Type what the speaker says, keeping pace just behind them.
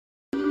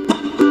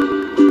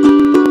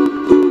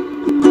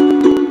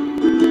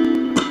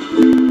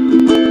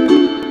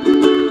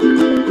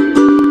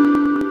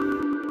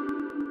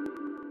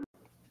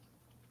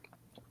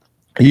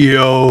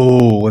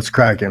Yo, what's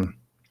cracking?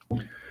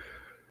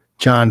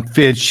 John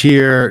Fitch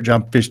here.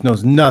 John Fitch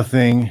knows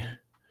nothing.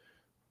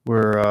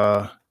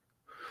 We're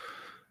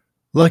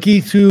lucky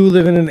to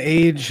live in an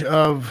age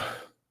of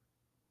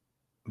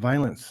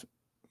violence.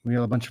 We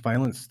have a bunch of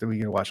violence that we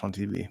get to watch on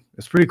TV.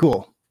 It's pretty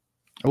cool.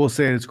 I will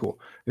say it's cool.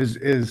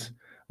 Is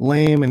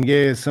lame and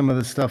gay as some of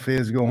the stuff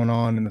is going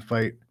on in the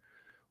fight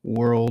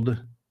world.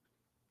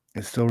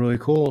 It's still really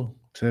cool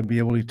to be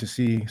able to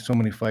see so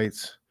many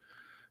fights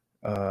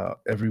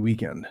every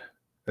weekend.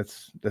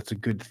 That's a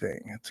good thing.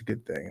 It's a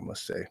good thing, I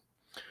must say.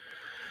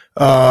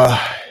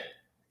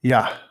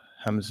 Yeah,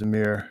 Hamza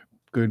Zamir,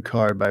 good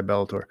card by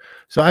Bellator.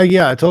 So I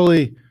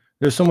totally.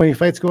 There's so many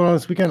fights going on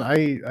this weekend.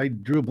 I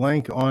drew a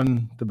blank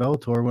on the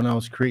Bellator when I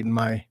was creating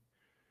my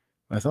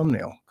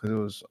thumbnail because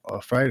it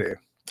was Friday.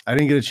 I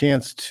didn't get a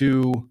chance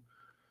to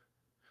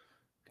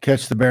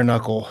catch the bare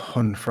knuckle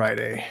on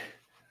Friday.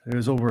 It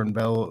was over in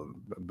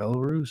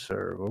Belarus,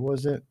 or what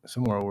was it?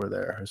 Somewhere over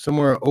there,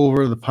 somewhere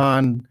over the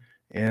pond,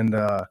 and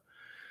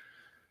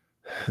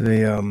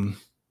they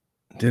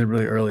did it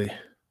really early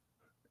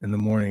in the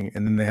morning,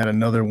 and then they had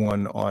another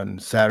one on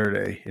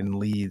Saturday in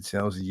Leeds.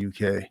 That was the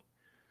UK.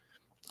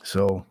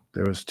 So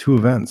there was 2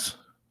 events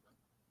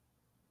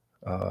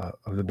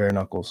of the bare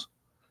knuckles.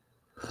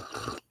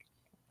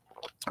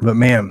 But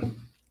man,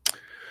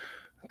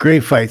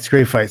 great fights.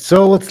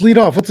 So let's lead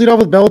off with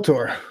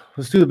Bellator.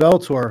 Let's do the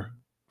Bellator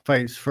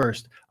fights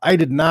first. I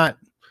did not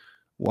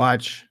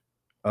watch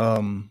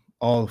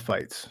all the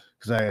fights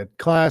because I had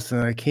class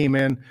and I came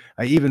in.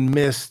 I even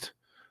missed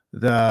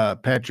the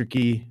Patrick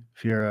E.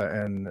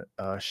 Fiera and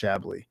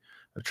Shabley.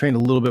 I've trained a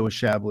little bit with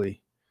Shabley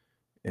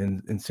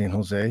in San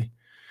Jose.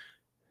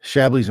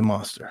 Shabley's a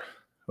monster,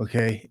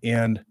 okay?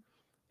 And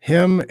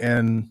him,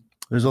 and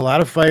there's a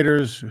lot of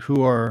fighters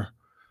who are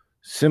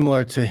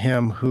similar to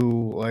him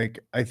who, like,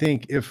 I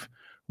think if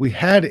we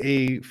had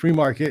a free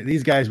market,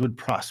 these guys would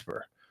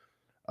prosper.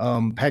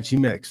 Patchy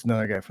Mix,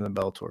 another guy from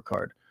the Bellator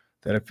card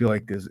that I feel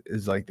like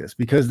is like this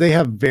because they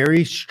have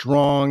very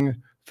strong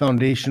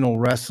foundational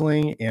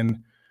wrestling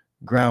and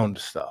ground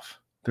stuff.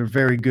 They're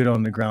very good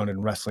on the ground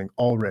and wrestling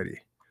already.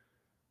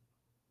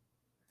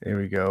 There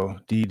we go.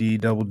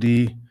 Double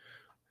D. It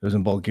was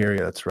in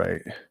Bulgaria. That's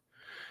right.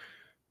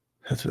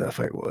 That's what that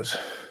fight was.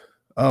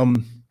 But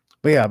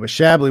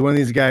Shabley, one of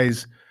these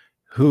guys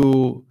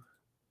who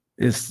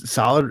is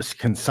solid,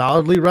 can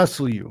solidly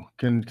wrestle you,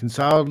 can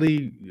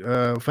solidly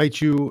fight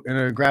you in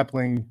a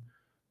grappling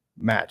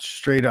match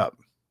straight up.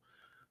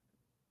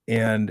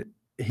 And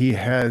he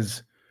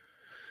has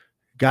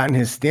gotten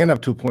his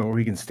stand-up to a point where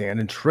he can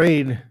stand and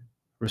trade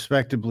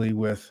respectably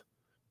with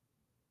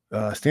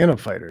stand-up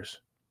fighters.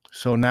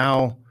 So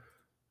now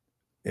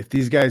if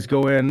these guys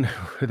go in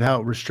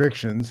without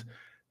restrictions,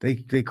 they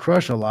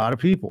crush a lot of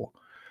people.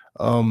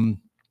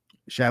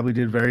 Shabley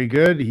did very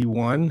good. He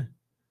won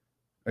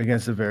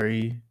against a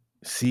very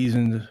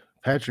seasoned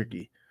Patrick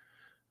E.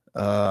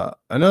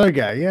 Another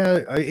guy,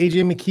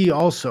 AJ McKee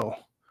also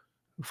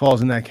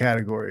falls in that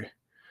category.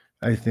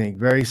 I think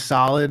very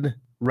solid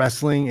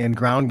wrestling and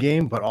ground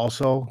game, but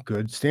also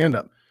good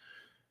stand-up.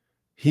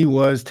 He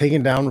was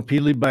taken down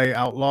repeatedly by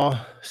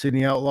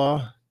Sydney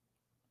Outlaw,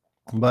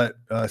 but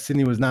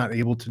Sydney was not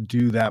able to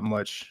do that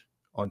much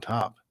on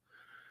top.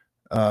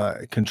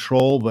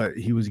 Control, but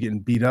he was getting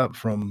beat up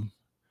from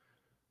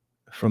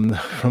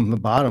the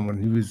bottom when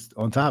he was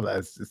on top.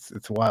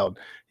 It's wild.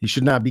 He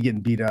should not be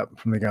getting beat up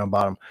from the ground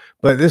bottom.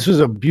 But this was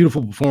a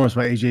beautiful performance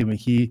by AJ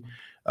McKee.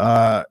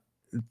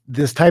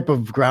 This type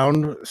of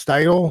ground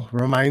style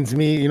reminds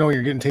me,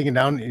 you're getting taken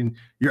down and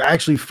you're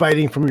actually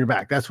fighting from your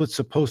back. That's what's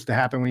supposed to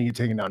happen when you get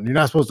taken down. You're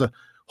not supposed to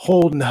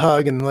hold and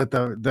hug and let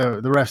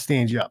the ref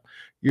stand you up.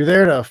 You're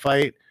there to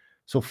fight,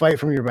 so fight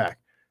from your back.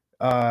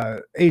 AJ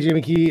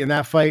McKee in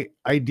that fight,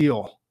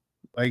 ideal.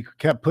 Like,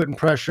 kept putting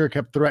pressure,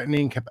 kept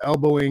threatening, kept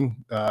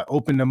elbowing,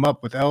 opened him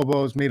up with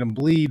elbows, made him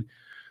bleed.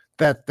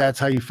 That's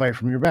how you fight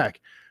from your back.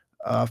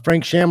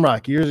 Frank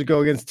Shamrock years ago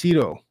against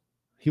Tito,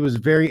 he was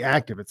very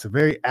active. It's a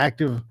very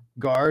active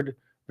guard,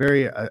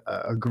 very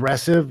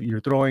aggressive. You're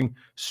throwing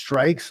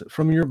strikes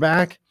from your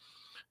back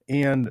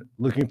and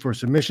looking for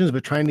submissions,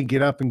 but trying to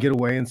get up and get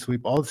away and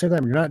sweep all at the same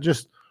time. You're not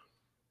just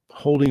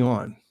holding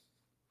on.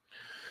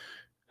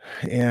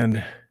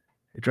 And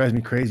it drives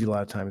me crazy a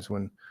lot of times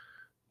when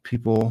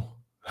people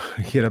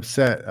get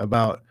upset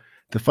about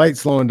the fight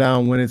slowing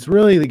down when it's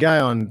really the guy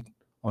on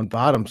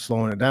bottom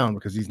slowing it down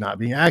because he's not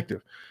being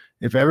active.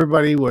 If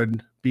everybody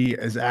would be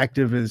as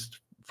active as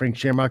Frank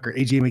Shamrock or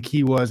AJ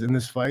McKee was in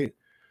this fight,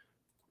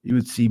 you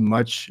would see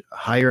much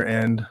higher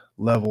end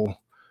level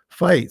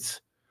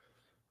fights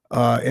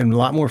and a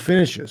lot more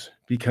finishes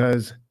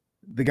because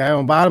the guy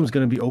on bottom is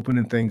going to be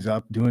opening things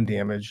up, doing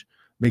damage,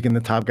 making the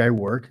top guy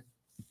work.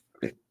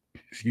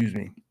 Excuse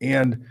me.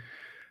 And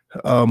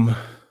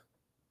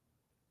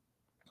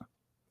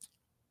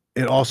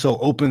it also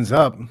opens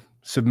up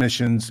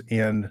submissions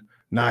and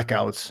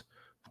knockouts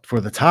for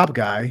the top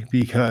guy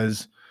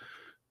because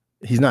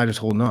he's not just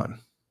holding on.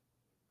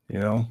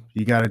 You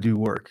got to do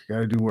work. He's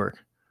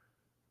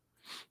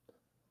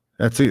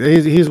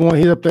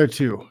up there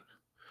too.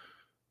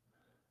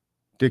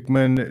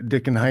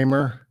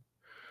 Dickenheimer.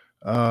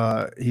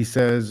 He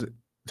says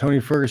Tony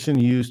Ferguson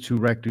used to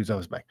wreck dudes off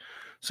his back.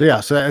 So yeah,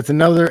 so it's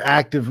another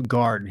active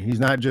guard. He's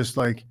not just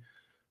like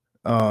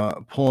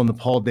pulling the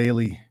Paul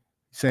Daly,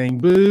 saying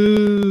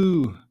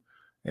boo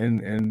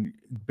and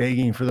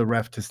begging for the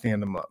ref to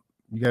stand him up.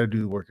 You got to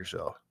do the work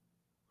yourself.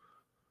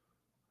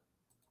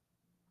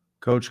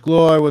 Coach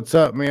Gloy, what's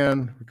up,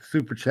 man?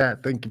 Super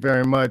chat. Thank you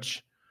very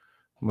much.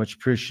 Much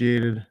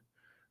appreciated.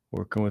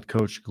 Working with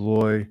Coach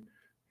Gloy.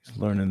 He's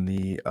learning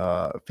the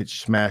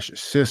Fitch Smash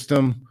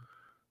system.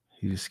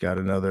 He just got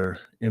another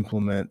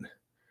implement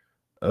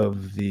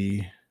of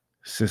the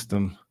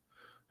system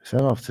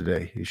sent off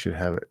today. You should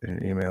have it in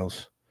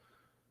emails.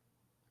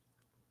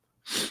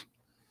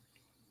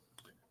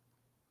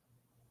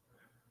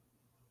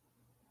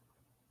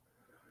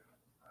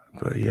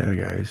 But yeah,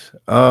 guys.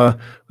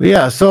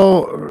 Yeah,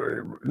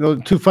 so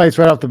two fights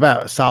right off the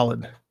bat,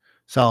 solid.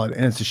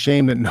 And it's a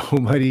shame that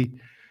nobody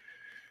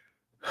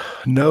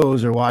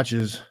knows or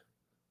watches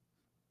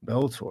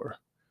Bellator.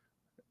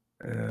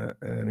 I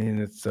mean,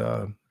 it's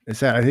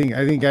sad. I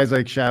think guys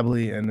like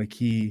Shabley and the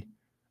Key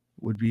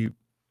would be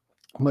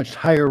much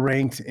higher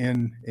ranked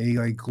in a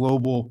like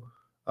global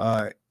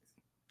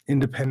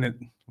independent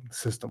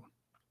system.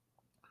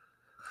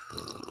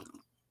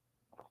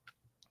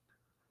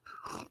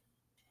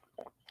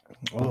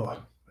 Oh,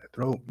 my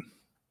throat.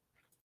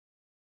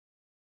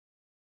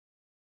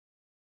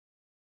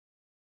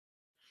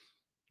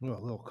 Oh, a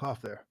little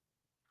cough there.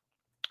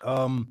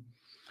 But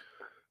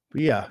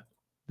yeah,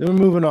 then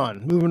we're moving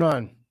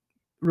on.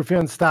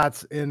 Rufian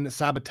Stotts in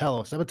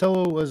Sabatello.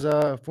 Sabatello was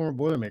a former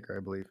Boilermaker, I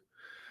believe.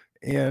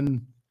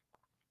 And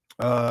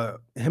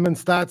him and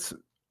Stotts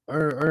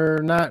are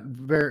not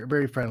very,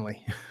 very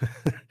friendly.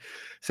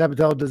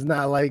 Sabatello does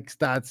not like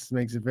Stotts,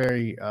 makes it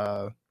very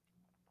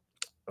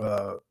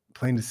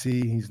plain to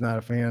see. He's not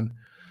a fan.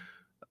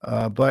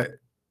 But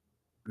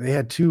they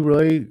had two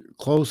really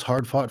close,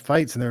 hard-fought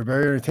fights, and they're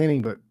very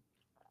entertaining, but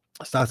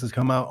Stotts has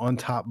come out on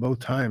top both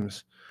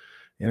times.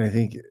 And I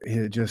think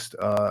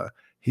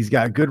he's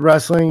got good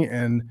wrestling,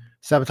 and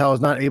Sabatello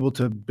is not able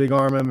to big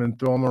arm him and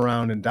throw him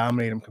around and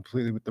dominate him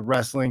completely with the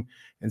wrestling.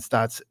 And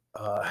Stotts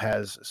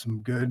has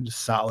some good,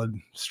 solid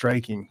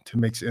striking to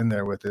mix in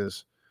there with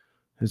his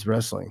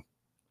wrestling.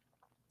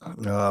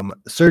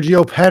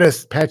 Sergio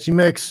Pettis, Patchy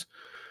Mix.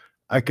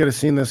 I could have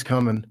seen this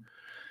coming.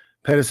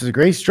 Pettis is a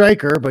great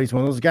striker, but he's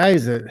one of those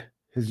guys that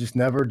has just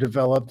never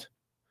developed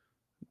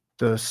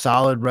the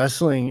solid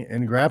wrestling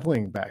and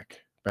grappling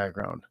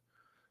background.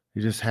 He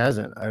just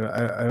hasn't. I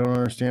don't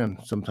understand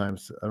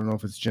sometimes. I don't know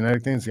if it's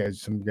genetic things.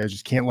 Some guys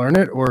just can't learn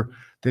it, or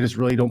they just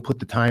really don't put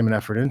the time and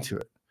effort into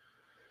it.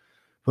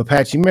 But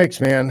Patchy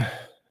Mix, man,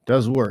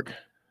 does work.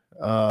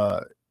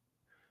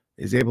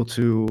 Is able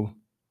to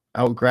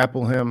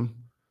out-grapple him,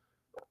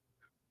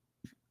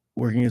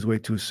 working his way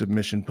to a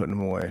submission, putting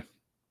him away.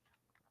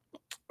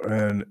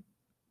 And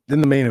then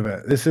the main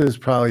event. This is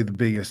probably the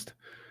biggest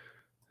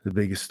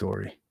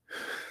story.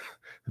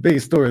 The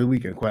biggest story of the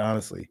weekend, quite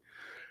honestly.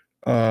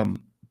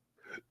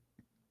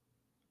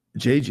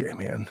 JJ,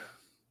 man.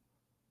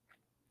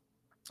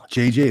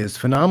 JJ is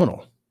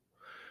phenomenal.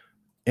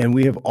 And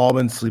we have all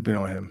been sleeping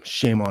on him.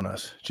 Shame on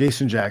us.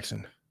 Jason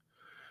Jackson,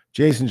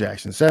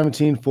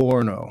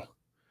 17-4-0.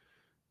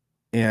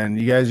 And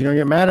you guys are going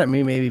to get mad at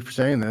me maybe for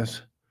saying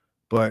this,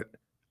 but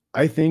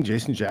I think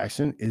Jason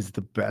Jackson is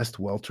the best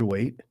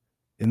welterweight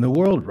in the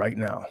world right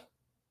now.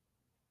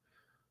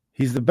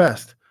 He's the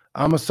best.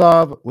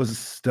 Amasov was a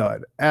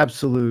stud,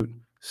 absolute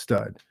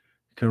stud.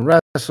 Can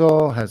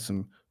wrestle, has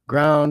some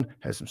ground,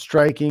 has some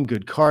striking,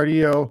 good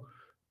cardio,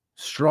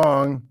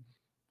 strong.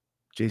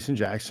 Jason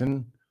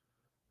Jackson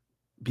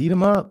beat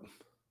him up.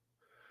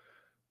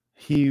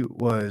 He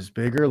was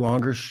bigger,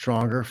 longer,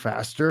 stronger,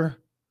 faster.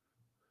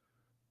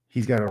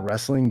 He's got a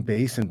wrestling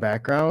base and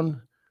background.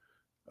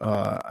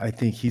 I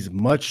think he's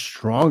much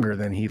stronger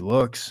than he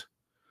looks.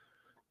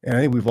 And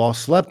I think we've all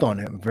slept on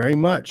him very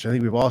much.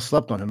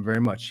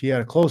 He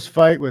had a close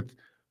fight with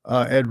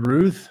Ed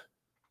Ruth.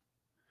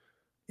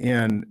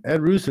 And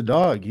Ed Ruth's a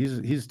dog.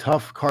 He's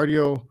tough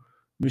cardio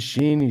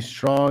machine. He's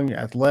strong,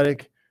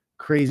 athletic,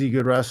 crazy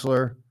good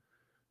wrestler.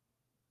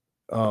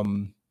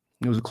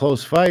 It was a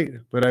close fight,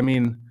 but I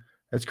mean,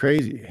 that's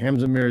crazy.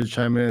 Hamza Mir is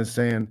chiming in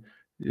saying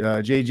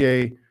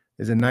JJ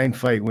is a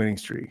 9-fight winning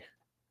streak.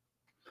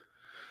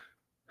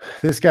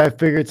 This guy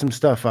figured some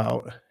stuff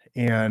out,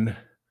 and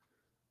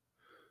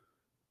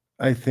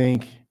I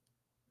think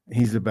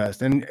he's the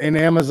best. And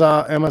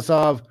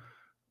Amasov,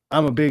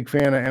 I'm a big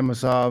fan of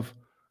Amasov.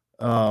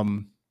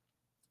 I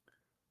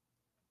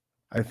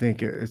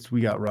think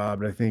we got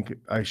robbed. I think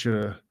I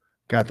should have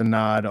got the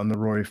nod on the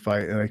Rory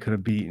fight, and I could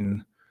have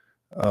beaten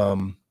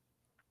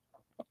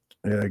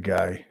the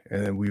guy,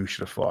 and then we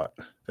should have fought.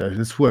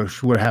 That's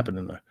what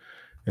happened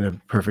in a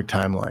perfect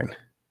timeline.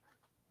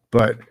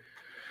 But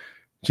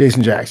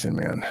Jason Jackson,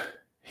 man,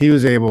 he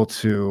was able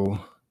to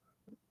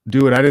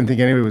do what I didn't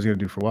think anybody was going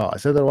to do for a while. I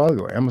said that a while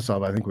ago.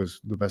 Amasov, I think,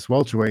 was the best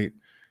welterweight,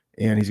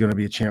 and he's going to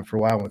be a champ for a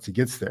while once he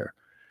gets there.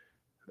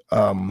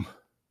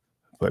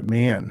 But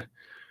man,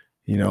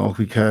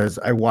 because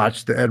I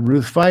watched the Ed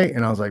Ruth fight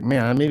and I was like,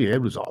 man, maybe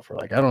Ed was off. Or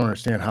like, I don't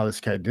understand how this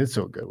guy did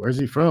so good. Where's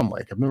he from?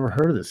 Like, I've never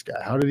heard of this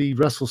guy. How did he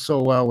wrestle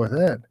so well with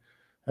Ed?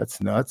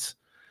 That's nuts.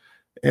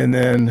 And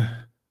then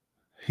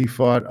he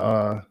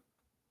fought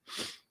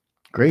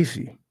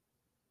Gracie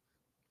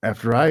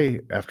after I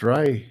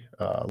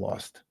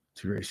lost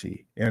to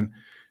Gracie, and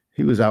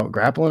he was out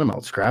grappling him,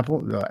 out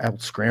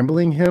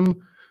scrambling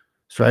him,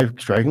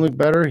 striking looked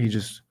better. He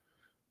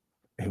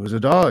was a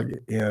dog,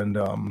 and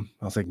I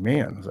was like,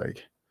 man, I was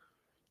like,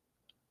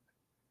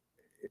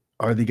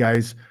 are the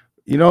guys,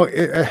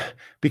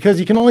 because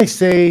you can only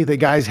say the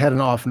guys had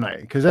an off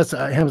night, because that's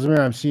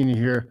Hamza, I'm seeing you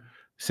here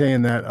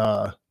saying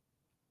that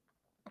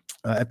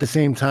at the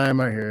same time,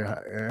 I hear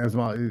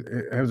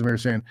Hamza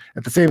saying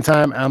at the same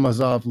time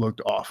Amazov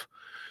looked off.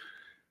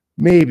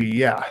 Maybe,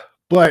 yeah,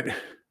 but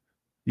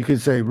you could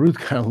say Ruth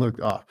kind of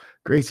looked off.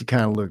 Gracie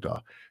kind of looked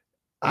off.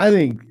 I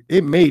think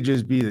it may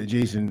just be that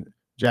Jason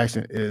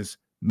Jackson is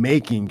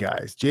making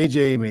guys.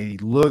 JJ may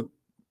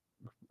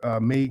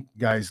make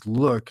guys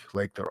look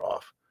like they're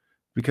off,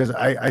 because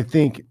I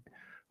think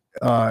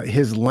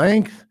his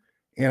length,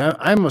 and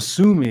I'm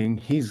assuming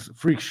he's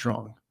freak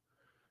strong.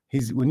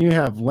 When you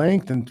have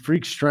length and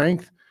freak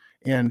strength,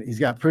 and he's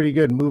got pretty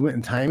good movement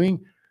and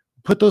timing,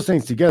 put those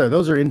things together.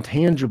 Those are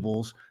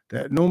intangibles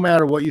that no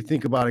matter what you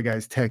think about a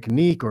guy's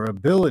technique or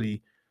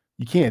ability,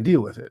 you can't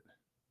deal with it.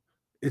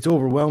 It's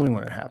overwhelming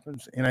when it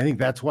happens. And I think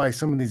that's why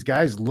some of these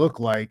guys look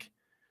like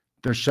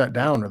they're shut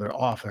down or they're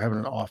off. They're having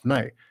an off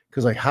night.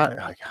 Because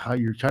how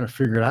you're trying to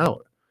figure it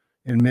out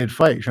in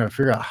mid-fight. You're trying to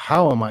figure out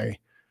how am I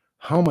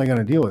going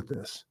to deal with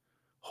this?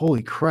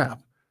 Holy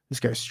crap. This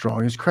guy's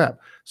strong as crap.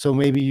 So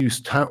maybe you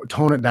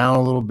tone it down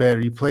a little bit,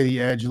 or you play the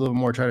edge a little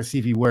more, try to see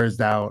if he wears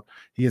down.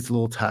 He gets a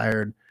little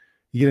tired.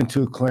 You get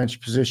into a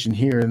clinch position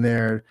here and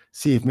there,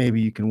 see if maybe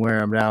you can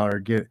wear him down or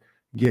get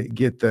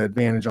the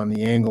advantage on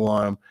the angle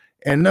on him.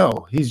 And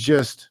no, he's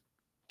just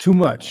too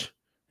much.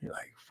 You're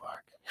like,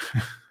 fuck.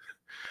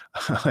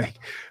 Like,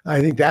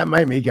 I think that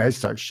might make guys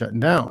start shutting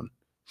down.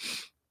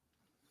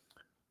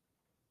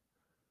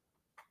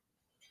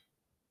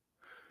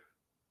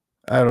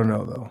 I don't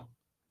know, though.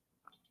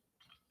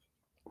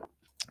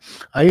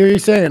 I hear you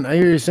saying,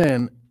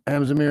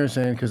 Amzamir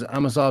saying, because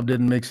Amosov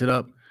didn't mix it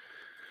up.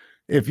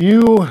 If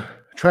you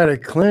try to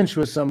clinch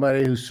with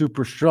somebody who's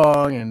super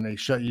strong and they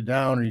shut you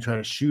down, or you try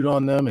to shoot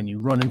on them and you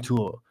run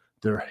into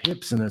their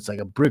hips and it's like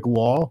a brick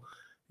wall,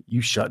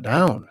 you shut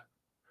down.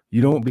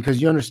 You don't,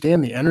 because you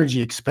understand the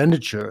energy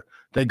expenditure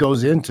that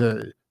goes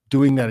into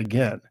doing that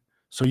again.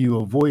 So you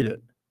avoid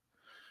it.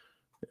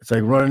 It's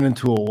like running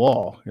into a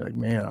wall. You're like,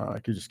 man, I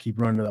could just keep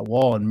running to that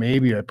wall and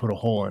maybe I put a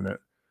hole in it.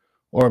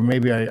 Or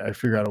maybe I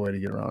figure out a way to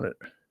get around it.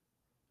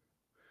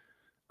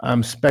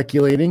 I'm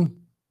speculating,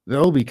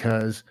 though,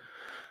 because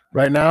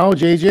right now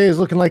JJ is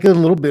looking like a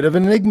little bit of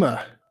an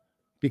enigma.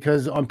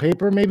 Because on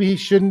paper, maybe he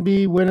shouldn't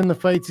be winning the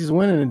fights he's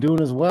winning and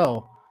doing as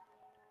well.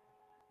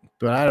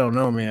 But I don't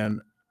know,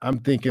 man. I'm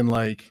thinking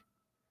like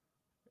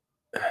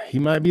he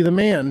might be the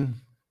man.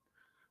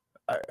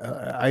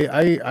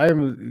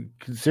 I'm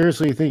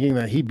seriously thinking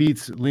that he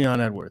beats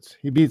Leon Edwards.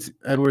 He beats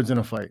Edwards in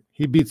a fight.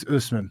 He beats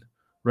Usman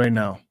right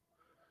now.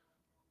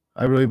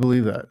 I really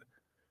believe that.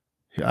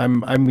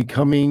 I'm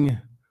becoming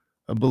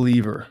a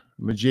believer.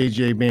 I'm a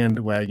JJ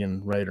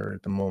bandwagon rider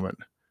at the moment.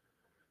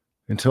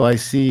 Until I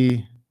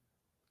see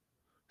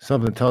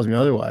something that tells me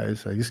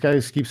otherwise. Like, this guy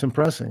just keeps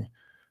impressing.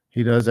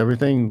 He does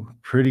everything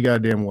pretty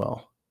goddamn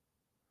well.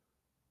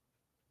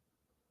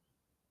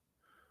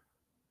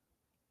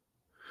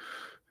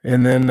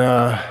 And then,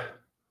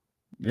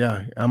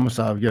 get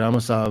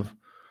Amosov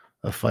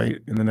a fight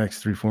in the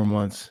next 3-4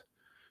 months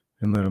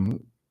and let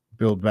him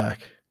build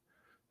back.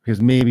 Because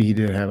maybe he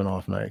did have an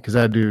off night. Because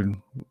that dude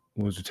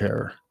was a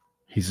terror.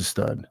 He's a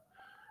stud.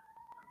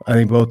 I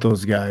think both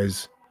those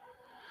guys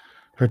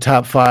are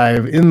top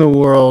 5 in the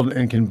world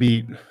and can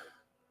beat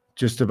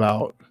just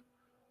about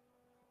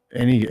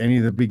any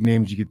of the big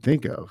names you could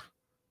think of,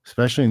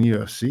 especially in the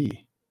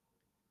UFC.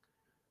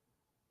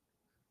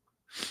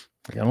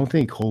 Like, I don't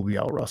think Colby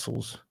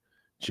out-wrestles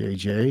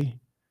JJ.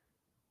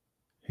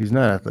 He's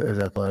not as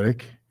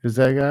athletic as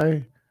that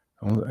guy.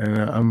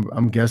 And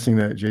I'm guessing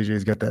that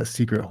JJ's got that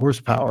secret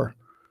horsepower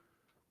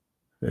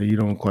that you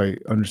don't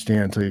quite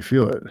understand until you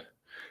feel it.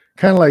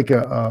 Kind of like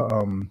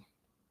I'm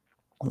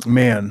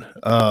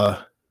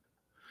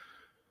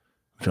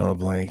drawing a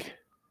blank.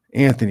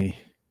 Anthony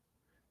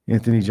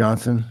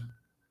Johnson,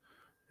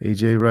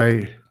 AJ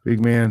Wright,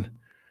 big man.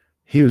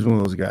 He was one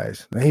of those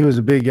guys. He was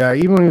a big guy,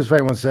 even when he was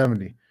fighting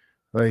 170.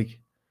 Like,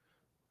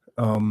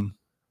 when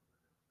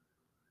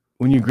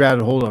you grab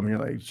a hold of him, you're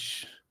like,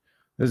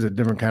 this is a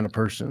different kind of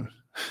person.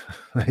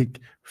 Like,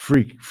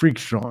 freak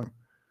strong.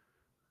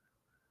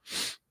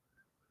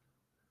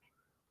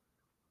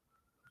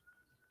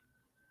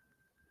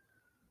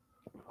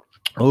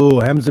 Oh,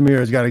 Hamzamir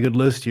has got a good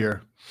list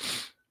here.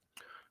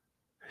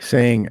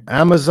 Saying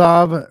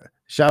Amazov,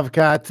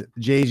 Shavkat,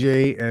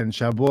 JJ, and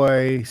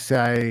Shaboy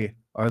Sai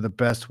are the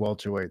best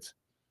welterweights.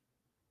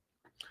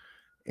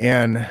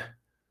 And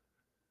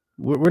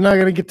we're not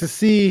going to get to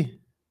see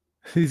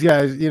These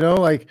guys,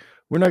 like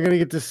we're not gonna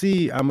get to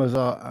see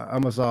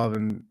Amazov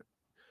and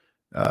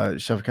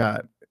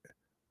Shavkat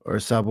or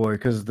Savoy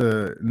because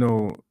the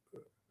no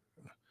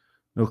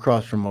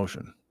cross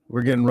promotion.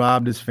 We're getting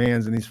robbed as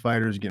fans, and these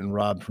fighters getting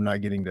robbed for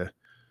not getting to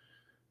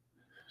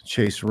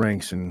chase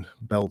ranks and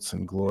belts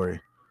and glory.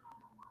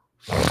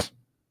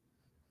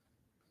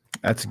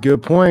 That's a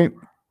good point,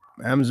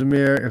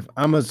 Amzamir. If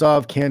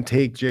Amazov can't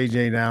take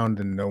JJ down,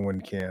 then no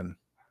one can.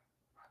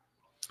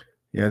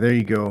 Yeah, there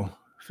you go,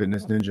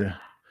 Fitness Ninja.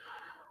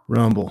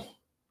 Rumble.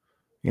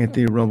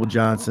 Anthony Rumble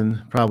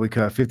Johnson probably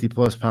cut 50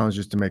 plus pounds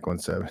just to make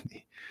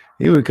 170.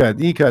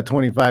 He cut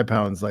 25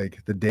 pounds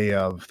like the day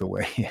of the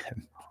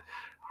weigh-in.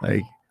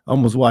 Like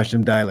almost watched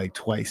him die like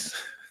twice.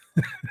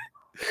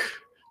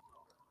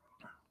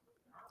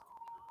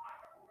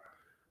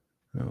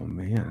 Oh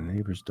man,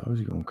 neighbor's dogs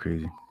are going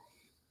crazy.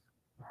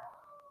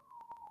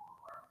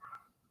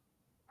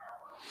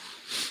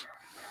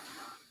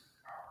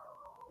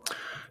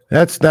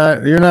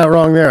 You're not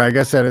wrong there. I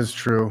guess that is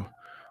true.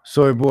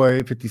 Soy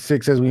Boy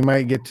 56 says we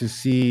might get to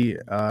see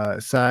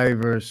Sai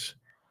versus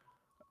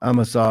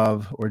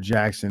Amasov or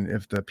Jackson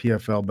if the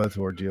PFL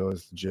Bellator deal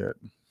is legit.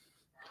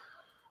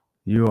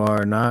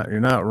 You're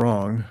not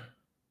wrong.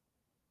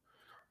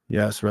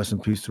 Yes, rest in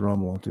peace to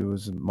Rumble. Dude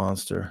was a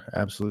monster.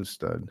 Absolute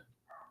stud.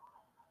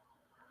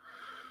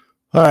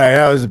 All right,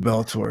 that was the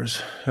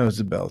Bellators.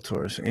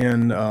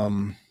 And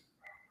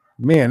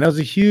man, that was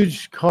a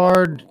huge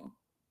card.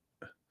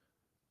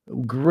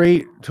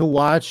 Great to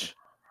watch,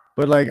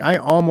 but like I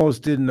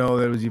almost didn't know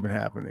that it was even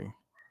happening.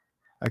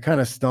 I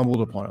kind of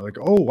stumbled upon it, like,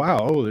 oh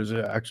wow, there's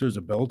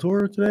a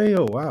Bellator today.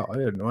 Oh wow, I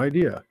had no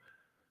idea.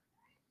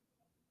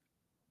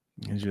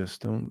 I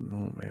just don't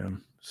know,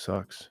 man.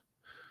 Sucks.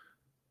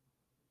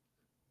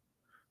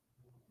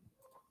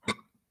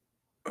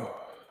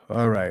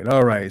 All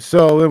right.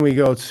 So then we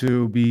go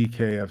to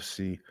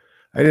BKFC.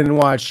 I didn't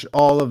watch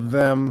all of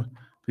them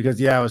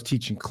because I was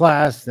teaching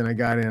class. Then I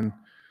got in a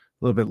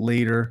little bit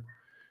later.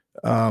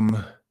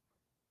 Where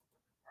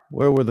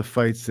were the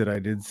fights that I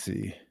did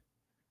see?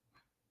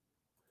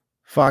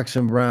 Fox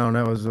and Brown.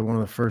 That was one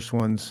of the first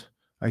ones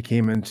I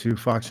came into.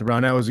 Fox and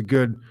Brown. That was a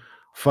good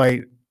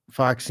fight.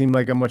 Fox seemed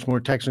like a much more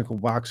technical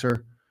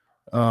boxer.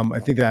 I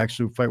think the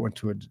actual fight went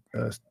to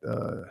a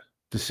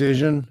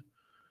decision,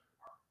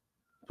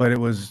 but it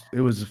was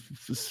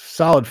a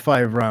solid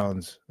 5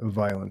 rounds of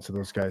violence of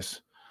those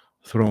guys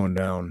throwing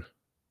down.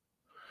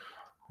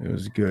 It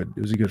was good.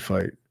 It was a good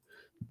fight.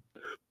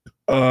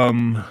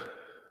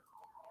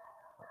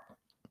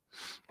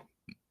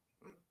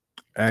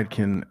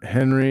 Adkin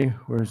Henry,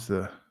 where's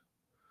the?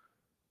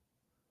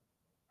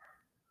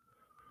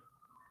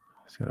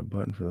 He's got a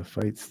button for the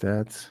fight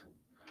stats.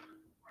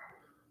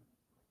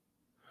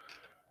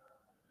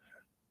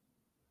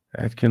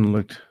 Atkin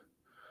looked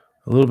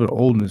a little bit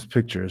old in his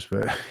pictures,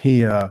 but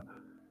he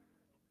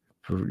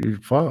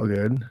fought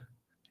good.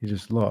 He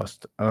just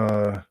lost.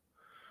 Trying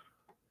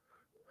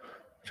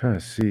to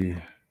see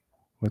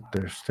what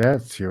their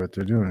stats here, what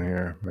they're doing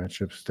here.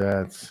 Matchup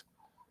stats,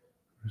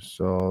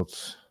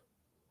 results.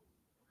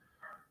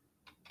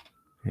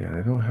 Yeah,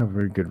 they don't have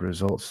very good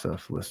result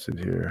stuff listed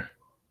here.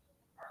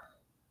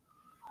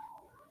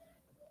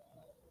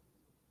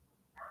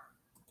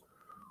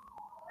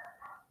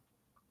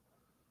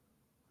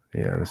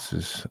 Yeah, this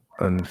is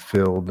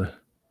unfilled.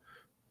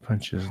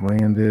 Punches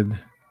landed.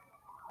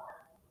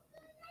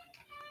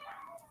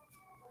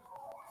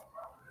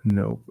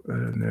 Nope.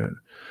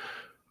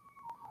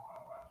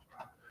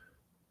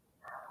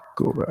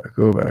 Go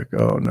back.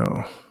 Oh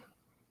no.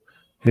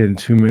 Hitting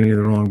too many of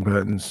the wrong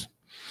buttons.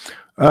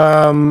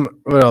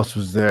 What else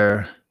was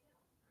there?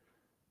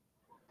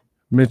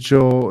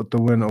 Mitchell with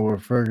the win over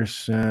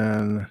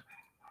Ferguson.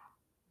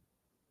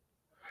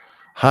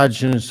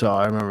 Hodgson, so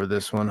I remember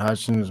this one.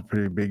 Hodgson is a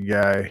pretty big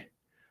guy.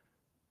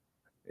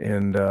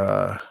 And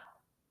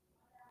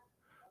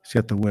he's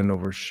got the win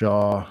over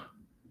Shaw.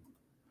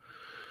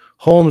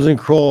 Holmes and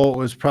Kroll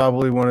was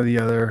probably one of the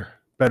other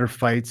better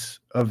fights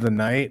of the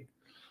night.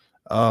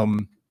 I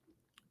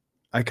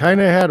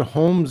kind of had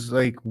Holmes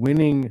like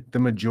winning the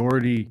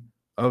majority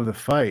of the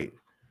fight.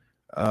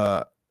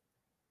 But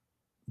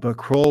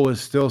Kroll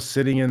was still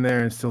sitting in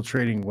there and still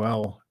trading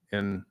well.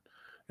 And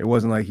it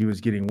wasn't like he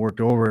was getting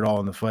worked over at all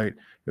in the fight.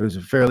 It was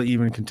a fairly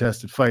even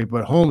contested fight.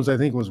 But Holmes, I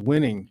think, was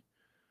winning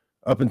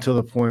up until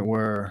the point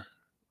where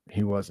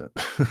he wasn't.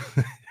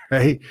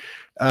 Right?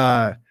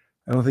 I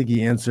don't think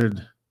he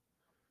answered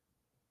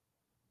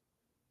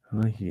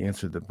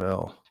the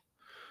bell.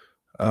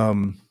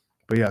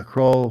 But yeah,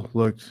 Kroll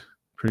looked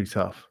pretty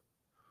tough.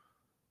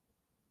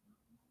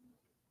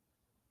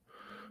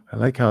 I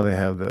like how they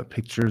have the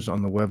pictures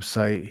on the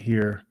website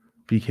here.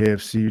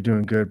 BKFC, you're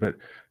doing good, but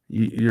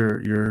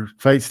your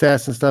fight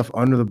stats and stuff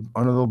under the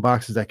little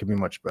boxes, that could be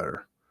much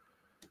better.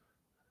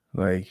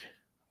 Like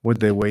what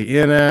they weigh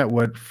in at,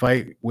 what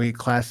fight weight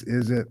class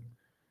is it?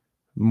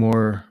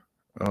 More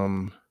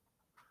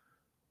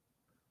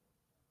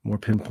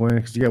pinpointed,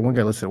 because you got one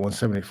guy listed at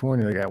 174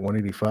 and the other guy at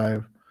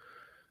 185.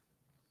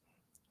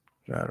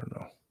 I don't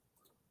know.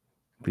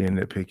 Being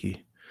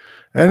nitpicky.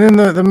 And then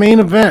the main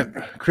event,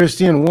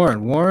 Christian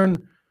Warren.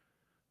 Warren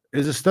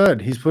is a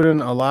stud. He's put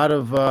in a lot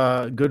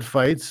of good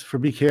fights for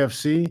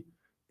BKFC,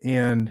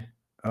 and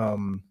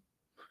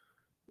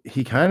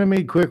he kind of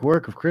made quick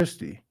work of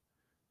Christie.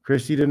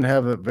 Christie didn't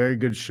have a very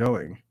good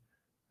showing,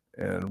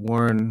 and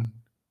Warren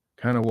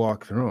kind of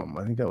walked through him.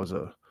 I think that was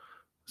a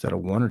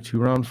 1 or 2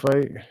 round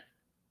fight?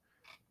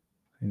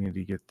 I need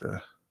to get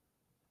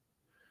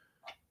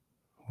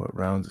what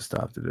rounds it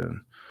stopped it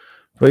in.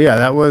 But yeah,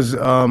 that was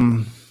a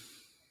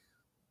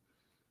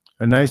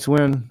nice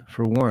win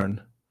for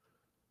Warren.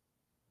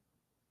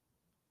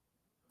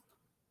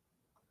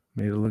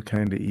 Made it look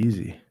kind of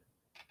easy.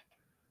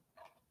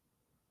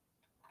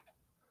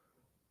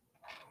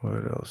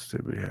 What else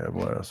did we have?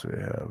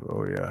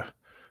 Oh, yeah.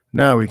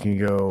 Now we can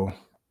go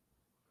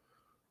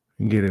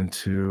and get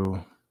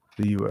into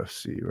the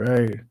UFC,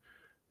 right?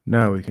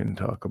 Now we can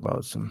talk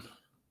about some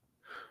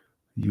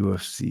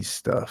UFC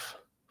stuff.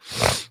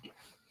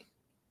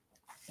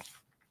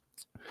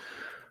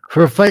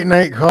 For a fight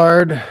night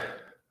card,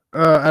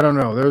 I don't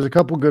know. There was a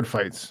couple good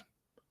fights,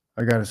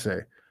 I got to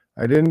say.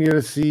 I didn't get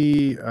to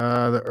see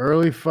the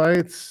early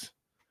fights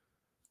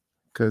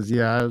because,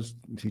 I was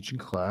teaching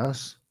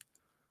class.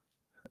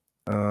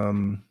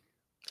 But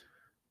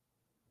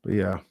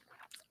yeah,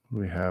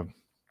 we have.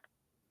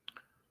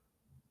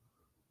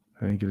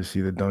 I didn't get to see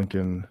the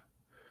Duncan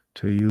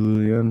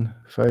Tayulian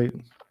fight.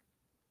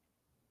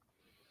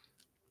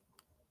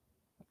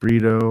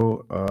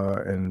 Brito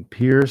and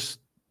Pierce.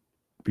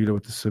 Brito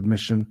with the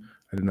submission.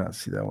 I did not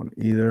see that one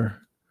either.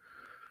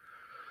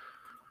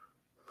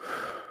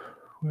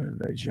 Where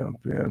did I jump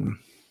in?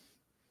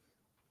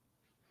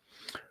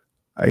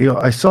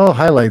 I saw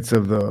highlights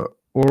of the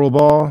oral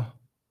ball.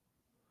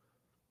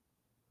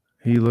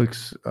 He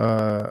looks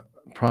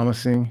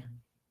promising.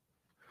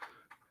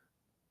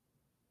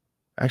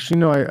 Actually,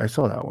 no, I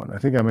saw that one. I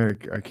think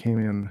I came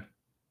in.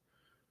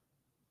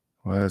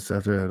 Well, that's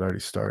after it had already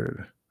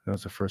started. That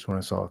was the first one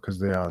I saw because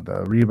the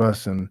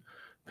Ribas and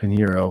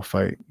Pinheiro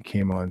fight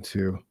came on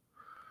too.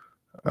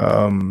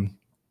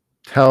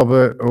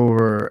 Talbot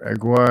over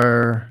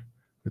Aguirre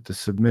with the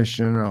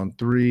submission round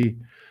 3.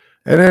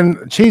 And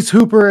then Chase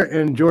Hooper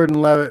and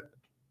Jordan Levitt.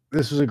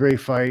 This was a great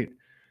fight.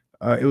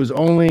 It was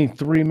only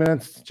 3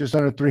 minutes, just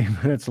under 3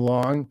 minutes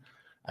long.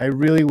 I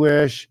really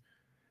wish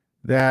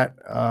that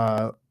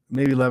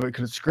maybe Levitt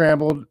could have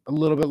scrambled a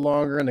little bit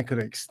longer and they could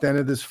have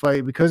extended this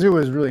fight because it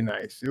was really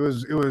nice. It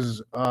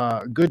was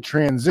good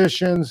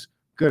transitions,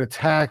 good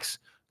attacks,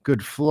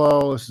 good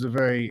flow. This is a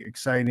very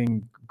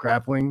exciting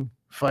grappling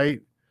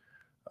fight.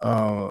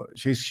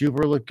 Chase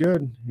Hooper looked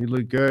good. He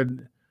looked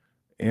good.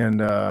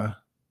 And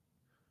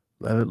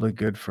Levitt looked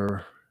good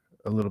for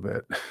a little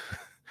bit.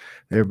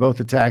 They were both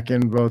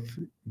attacking, both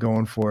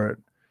going for it.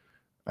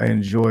 I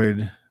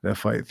enjoyed that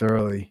fight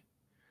thoroughly.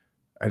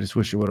 I just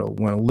wish it would have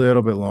went a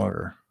little bit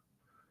longer.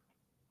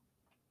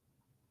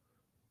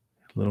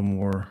 A little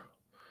more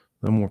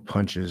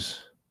punches,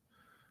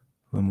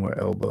 a little more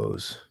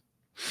elbows.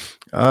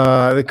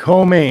 The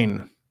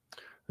co-main,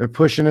 they're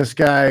pushing this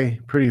guy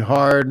pretty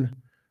hard.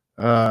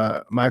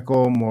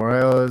 Michael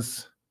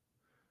Morales,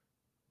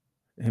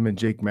 him and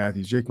Jake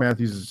Matthews. Jake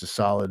Matthews is a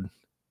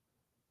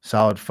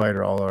solid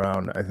fighter all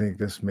around. I think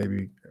this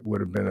maybe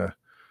would have been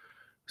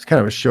it's kind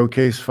of a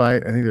showcase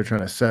fight. I think they're trying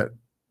to set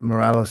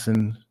Morales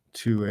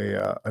into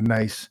a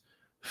nice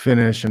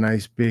finish, a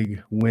nice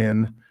big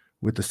win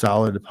with the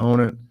solid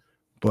opponent,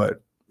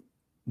 but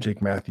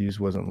Jake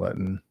Matthews wasn't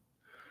letting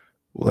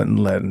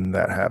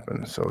that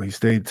happen. So he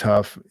stayed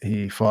tough.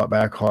 He fought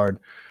back hard.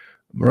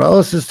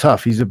 Morales is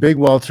tough. He's a big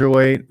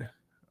welterweight,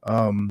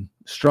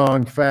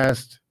 strong,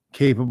 fast,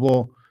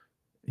 capable.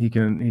 He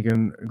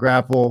can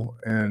grapple,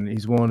 and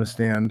he's willing to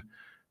stand.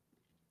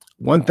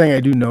 One thing I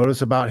do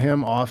notice about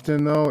him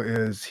often, though,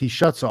 is he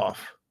shuts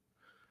off.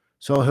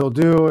 So he'll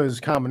do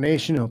his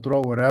combination, he'll throw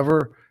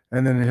whatever,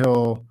 and then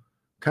he'll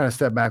kind of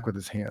step back with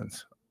his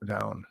hands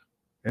down.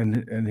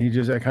 And he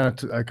just,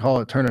 I call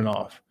it turning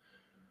off.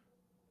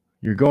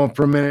 You're going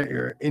for a minute,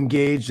 you're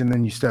engaged, and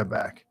then you step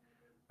back.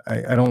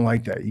 I don't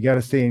like that. You got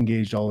to stay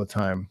engaged all the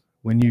time.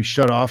 When you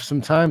shut off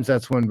sometimes,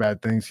 that's when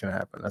bad things can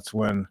happen. That's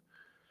when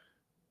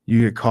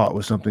you get caught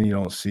with something you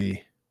don't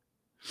see.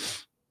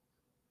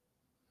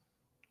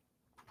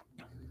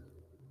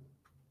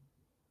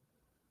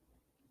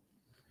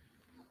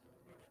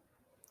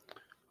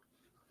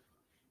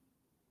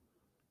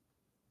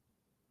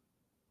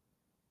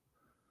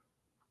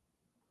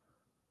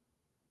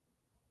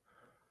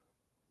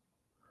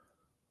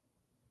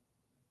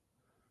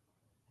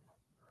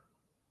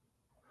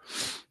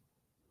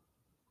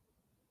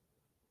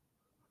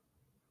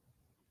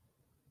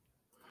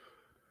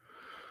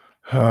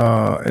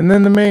 And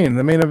then the main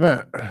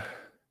event. All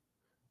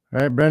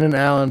right, Brendan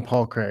Allen,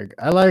 Paul Craig.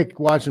 I like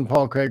watching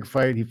Paul Craig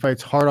fight. He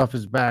fights hard off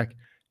his back.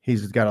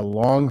 He's got a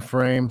long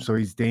frame, so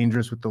he's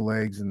dangerous with the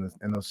legs and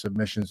those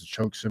submissions, the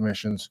choke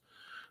submissions.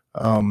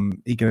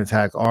 He can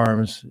attack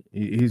arms.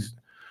 He's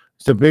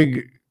a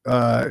big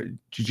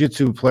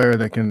jiu-jitsu player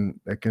that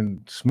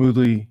can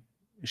smoothly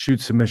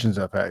shoot submissions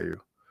up at you.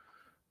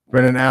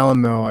 Brendan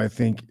Allen, though, I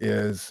think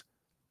is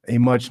a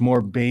much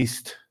more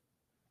based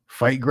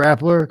fight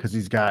grappler because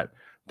he's got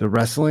the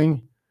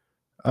wrestling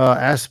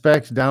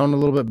aspect down a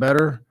little bit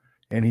better,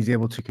 and he's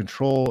able to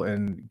control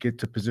and get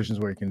to positions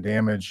where he can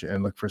damage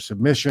and look for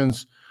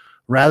submissions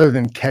rather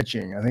than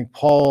catching. I think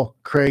Paul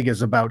Craig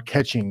is about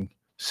catching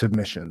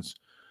submissions.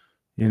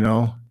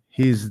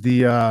 He's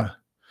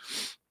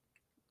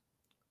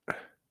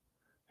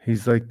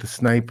like the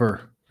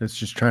sniper that's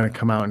just trying to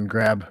come out and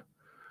grab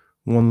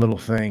one little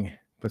thing,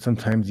 but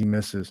sometimes he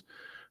misses.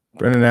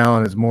 Brendan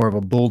Allen is more of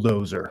a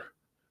bulldozer.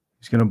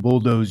 He's going to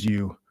bulldoze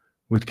you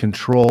with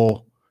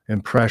control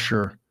and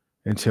pressure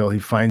until he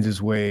finds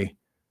his way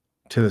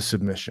to the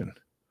submission.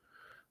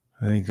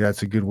 I think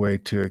that's a good way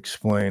to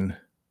explain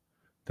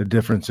the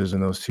differences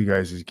in those two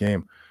guys'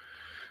 game.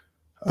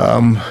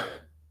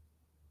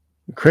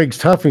 Craig's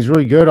tough. He's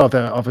really good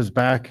off his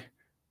back.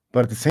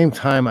 But at the same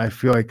time, I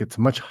feel like it's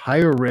much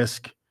higher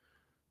risk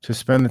to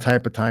spend the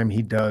type of time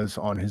he does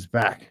on his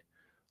back,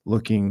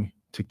 looking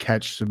to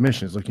catch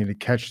submissions, looking to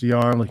catch the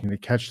arm, looking to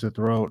catch the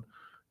throat,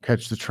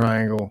 catch the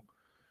triangle,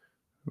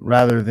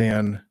 rather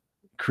than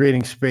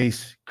creating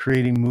space,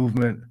 creating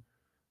movement,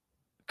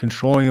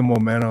 controlling the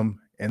momentum,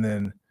 and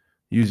then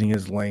using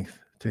his length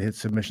to hit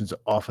submissions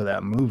off of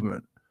that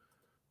movement.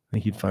 I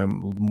think he'd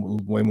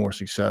find way more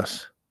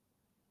success.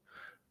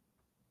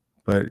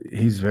 But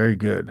he's very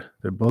good.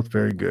 They're both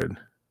very good.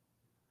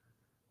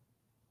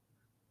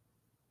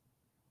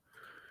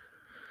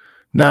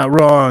 Not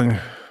wrong,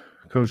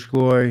 Coach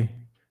Gloy.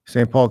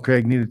 St. Paul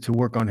Craig needed to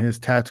work on his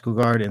tactical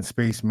guard and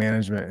space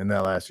management in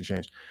that last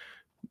exchange.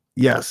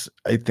 Yes,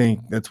 I think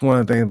that's one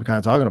of the things we're kind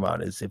of talking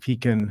about is if he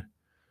can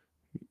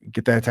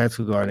get that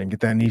tactical guard and get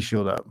that knee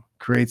shield up,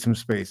 create some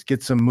space,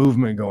 get some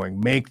movement going,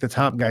 make the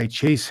top guy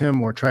chase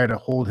him or try to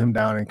hold him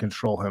down and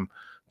control him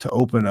to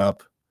open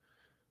up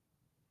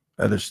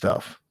other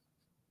stuff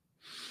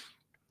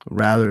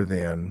rather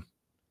than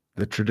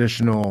the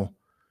traditional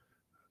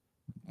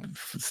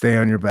stay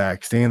on your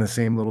back, stay in the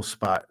same little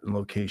spot and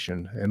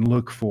location and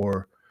look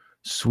for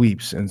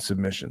sweeps and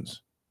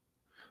submissions.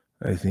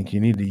 I think you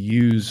need to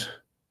use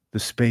the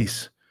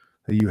space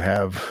that you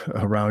have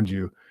around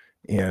you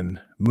and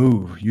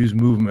use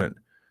movement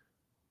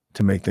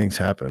to make things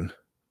happen.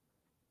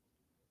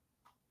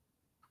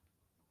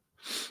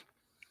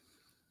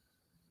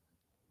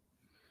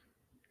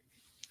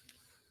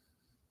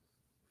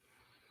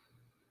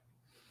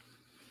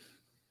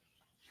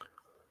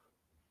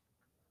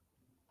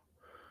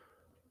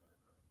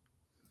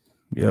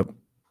 Yep,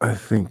 I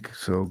think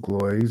so,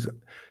 Gloy. It's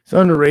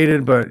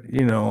underrated, but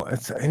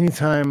it's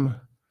anytime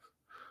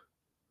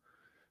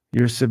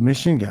you're a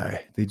submission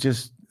guy, they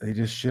just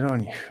shit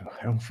on you.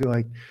 I don't feel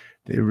like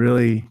they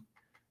really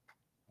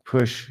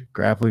push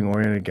grappling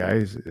oriented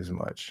guys as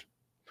much.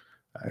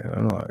 I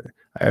don't know.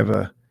 I have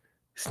a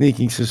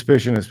sneaking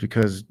suspicion it's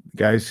because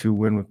guys who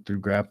win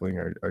through grappling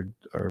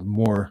are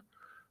more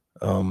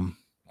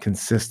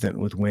consistent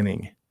with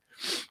winning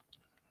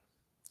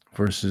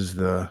versus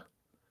the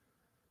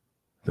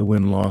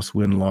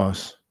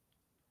win-loss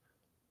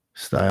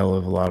style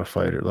of a lot of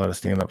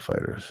stand-up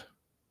fighters.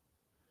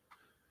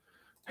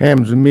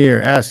 Hams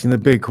Amir asking the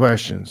big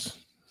questions.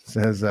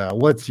 Says,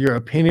 what's your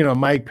opinion on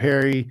Mike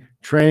Perry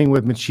training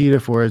with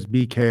Machida for his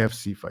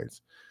BKFC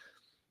fights?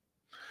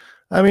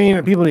 I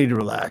mean, people need to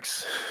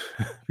relax.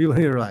 He was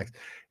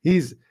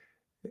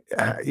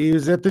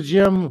at the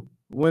gym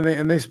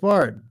when they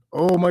sparred.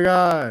 Oh my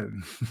God.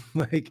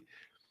 Like,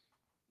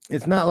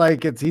 it's not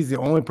like he's the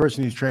only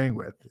person he's training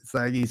with. It's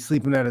like he's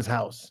sleeping at his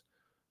house.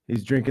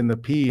 He's drinking the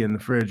pee in the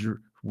fridge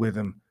with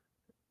him.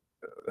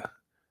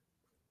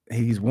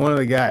 He's one of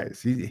the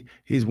guys.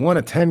 He's one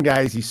of 10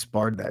 guys he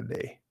sparred that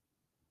day.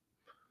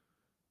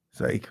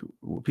 It's like,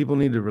 people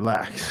need to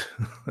relax.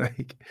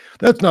 Like,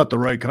 that's not the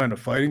right kind of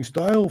fighting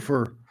style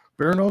for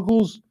bare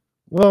knuckles.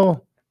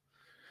 Well,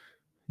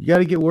 you got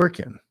to get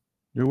working.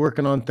 You're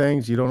working on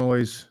things. You don't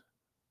always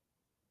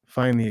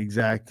find the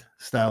exact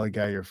style of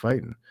guy you're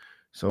fighting.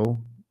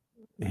 So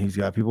he's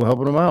got people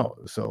helping him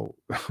out. So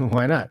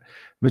why not?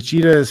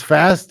 Machida is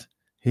fast.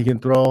 He can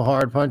throw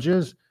hard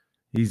punches.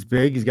 He's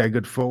big. He's got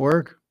good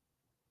footwork.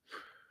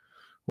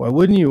 Why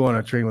wouldn't you want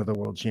to train with a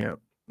world champ?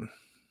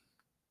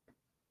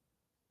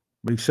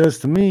 But he says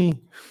to me,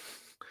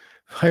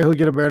 if I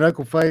get a bare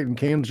knuckle fight and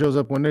Kane shows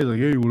up one day, he's like,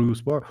 hey, you want to go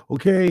spar?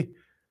 Okay.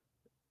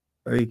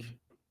 Like,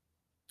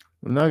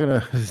 I'm not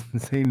going to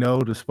say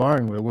no to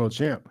sparring with a world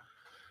champ.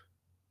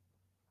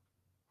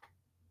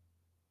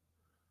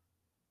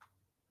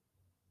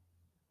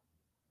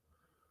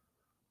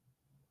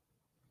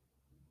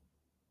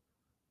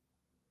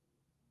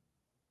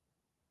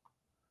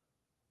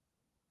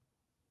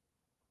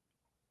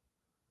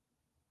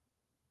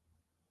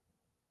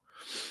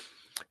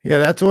 Yeah,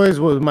 that's always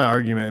was my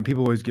argument.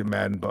 People always get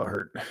mad and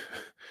butthurt.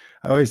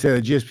 I always say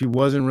that GSP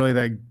wasn't really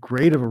that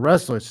great of a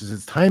wrestler. It's just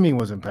his timing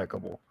was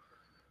impeccable.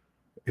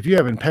 If you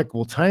have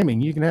impeccable timing,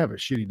 you can have a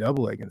shitty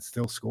double leg and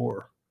still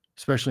score,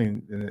 especially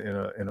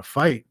in a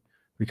fight,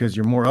 because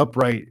you're more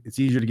upright. It's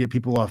easier to get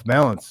people off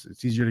balance.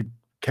 It's easier to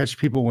catch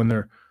people when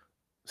they're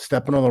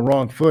stepping on the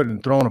wrong foot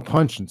and throwing a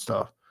punch and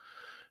stuff.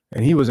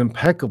 and he was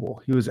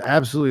impeccable. He was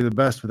absolutely the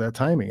best with that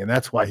timing, and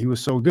that's why he was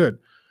so good.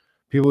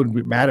 People would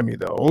be mad at me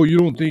though. Oh, you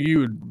don't think he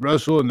would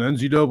wrestle in the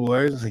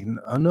NCAA? It's like,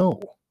 no,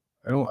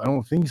 I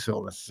don't think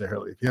so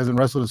necessarily. If he hasn't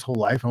wrestled his whole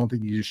life, I don't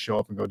think you just show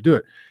up and go do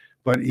it.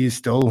 But he's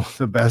still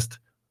the best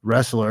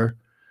wrestler,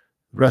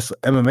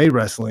 MMA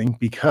wrestling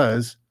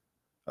because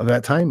of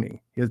that timing.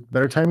 He has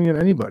better timing than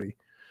anybody.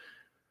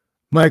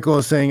 Michael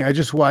is saying, I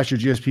just watched a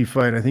GSP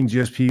fight. I think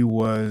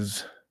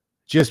GSP's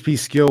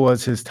skill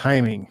was his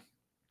timing.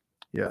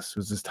 Yes, it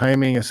was his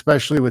timing,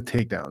 especially with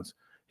takedowns.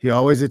 He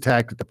always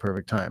attacked at the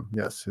perfect time.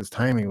 Yes, his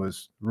timing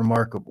was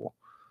remarkable.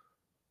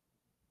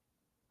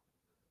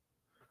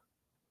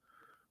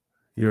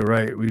 You're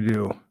right. We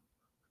do.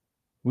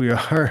 We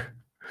are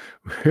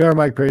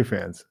Mike Perry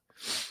fans.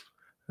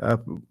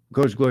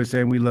 Coach Glory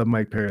saying we love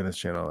Mike Perry on this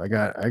channel. I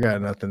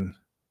got nothing.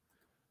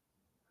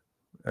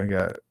 I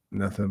got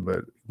nothing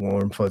but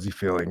warm, fuzzy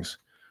feelings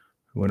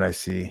when I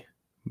see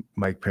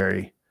Mike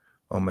Perry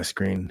on my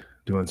screen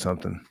doing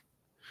something.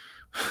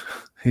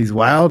 He's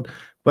wild,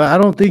 but I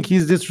don't think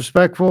he's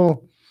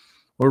disrespectful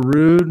or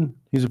rude.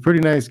 He's a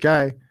pretty nice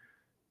guy.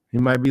 He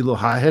might be a little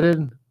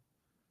hot-headed.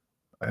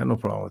 I have no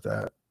problem with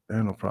that. I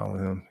have no problem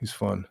with him. He's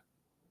fun.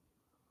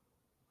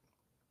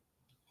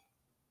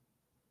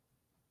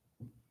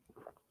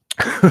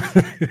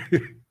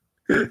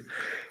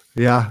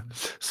 Yeah.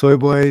 Soy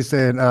Boy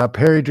saying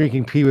Perry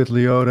drinking pee with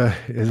Leota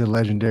is a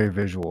legendary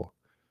visual.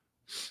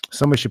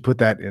 Somebody should put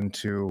that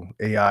into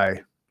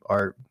AI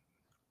art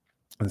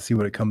and see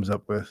what it comes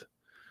up with.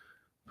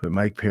 Put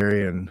Mike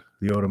Perry and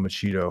Leota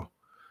Machito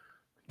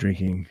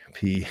drinking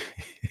pee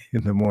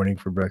in the morning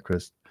for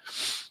breakfast.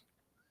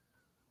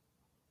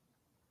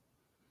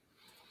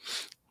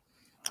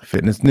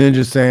 Fitness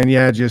Ninja saying,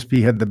 yeah,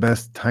 GSP had the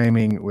best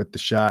timing with the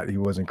shot. He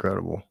was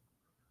incredible.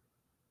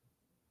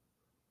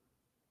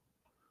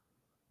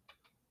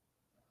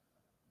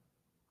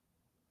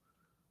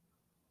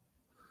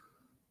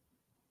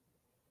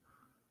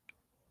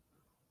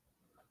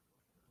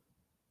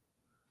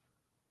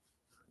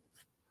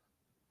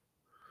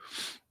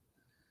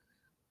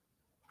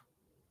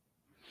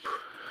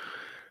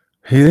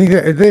 You think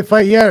that, did they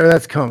fight yet, or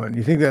that's coming?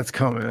 You think that's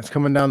coming? It's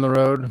coming down the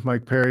road.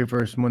 Mike Perry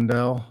versus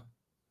Mundell.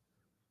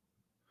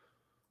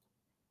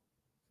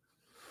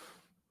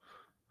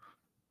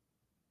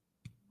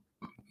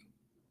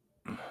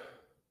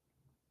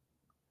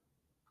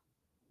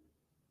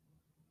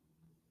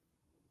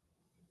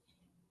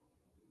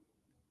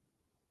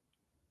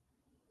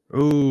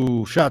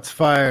 Ooh, shots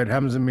fired.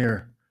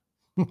 Hamzamir.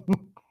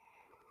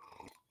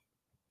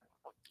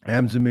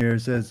 Hamzamir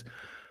says,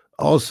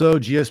 also,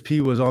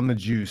 GSP was on the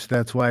juice.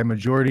 That's why a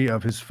majority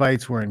of his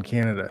fights were in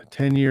Canada.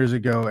 10 years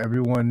ago,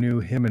 everyone knew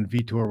him and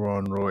Vitor were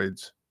on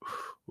roids.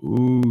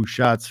 Ooh,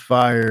 shots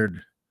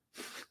fired.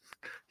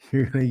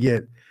 You're going to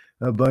get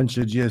a bunch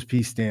of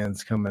GSP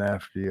stands coming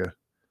after you.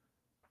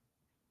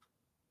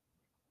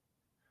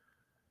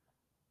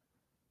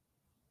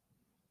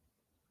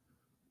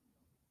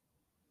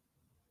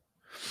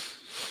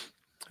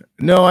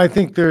 No, I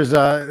think there's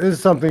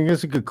it's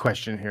a good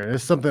question here.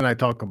 It's something I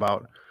talk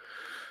about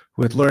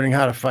with learning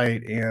how to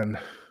fight and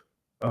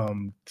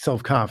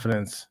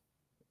self-confidence,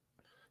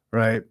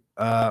 right?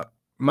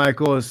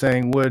 Michael is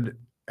saying, would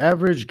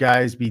average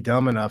guys be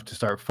dumb enough to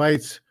start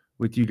fights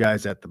with you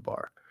guys at the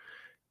bar?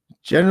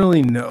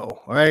 Generally,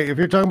 no. All right. If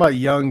you're talking about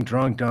young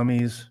drunk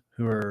dummies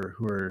who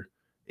are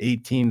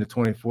 18 to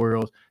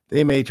 24-year-olds,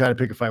 they may try to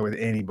pick a fight with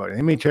anybody.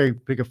 They may try to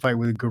pick a fight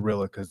with a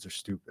gorilla because they're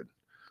stupid.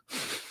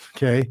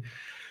 Okay.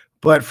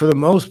 But for the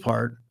most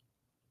part,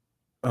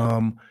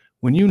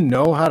 when you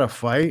know how to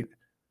fight,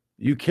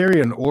 you carry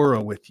an aura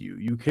with you.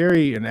 You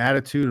carry an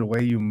attitude, the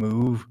way you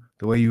move,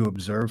 the way you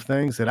observe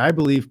things that I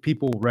believe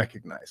people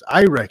recognize.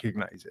 I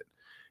recognize it.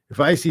 If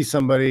I see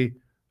somebody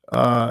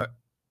in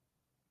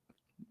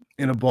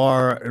a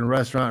bar, in a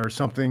restaurant or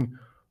something,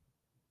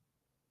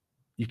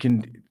 you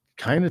can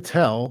kind of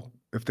tell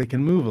if they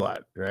can move a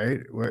lot,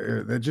 right?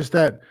 Just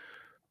that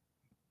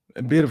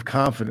a bit of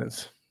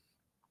confidence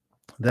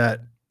that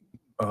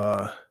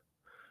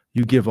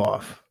you give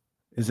off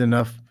is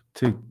enough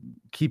to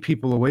keep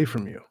people away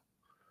from you.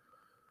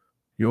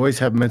 You always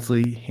have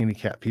mentally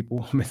handicapped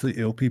people, mentally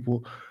ill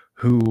people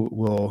who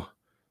will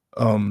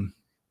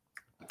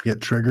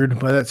get triggered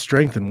by that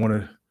strength and want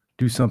to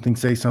do something,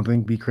 say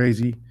something, be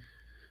crazy.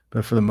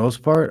 But for the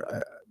most part,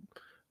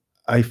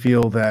 I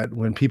feel that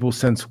when people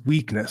sense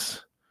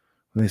weakness,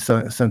 when they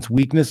sense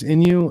weakness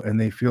in you and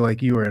they feel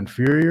like you are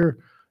inferior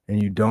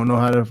and you don't know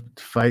how to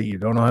fight, you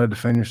don't know how to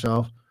defend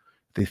yourself,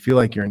 they feel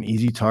like you're an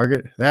easy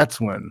target,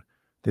 that's when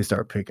they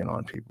start picking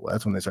on people.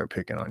 That's when they start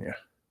picking on you.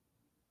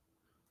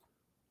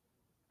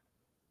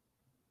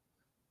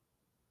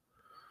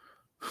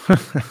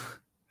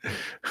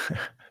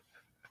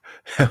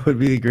 That would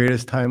be the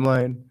greatest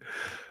timeline.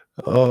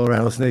 Oh,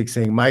 Rattlesnake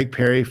saying Mike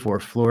Perry for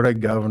Florida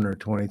Governor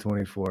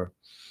 2024.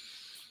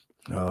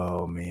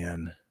 Oh,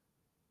 man.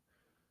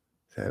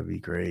 That'd be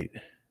great.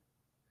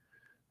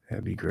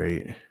 That'd be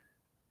great.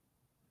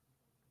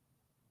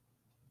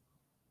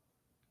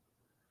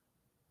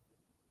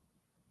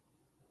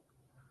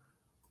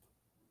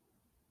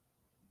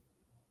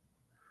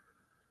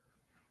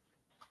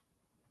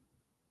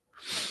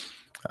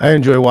 I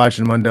enjoy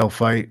watching Mundell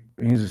fight.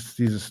 He's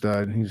a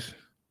stud. He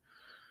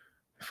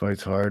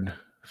fights hard.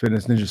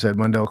 Fitness Ninja said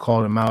Mundell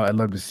called him out. I'd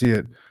love to see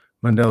it.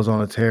 Mundell's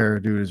on a tear.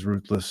 Dude is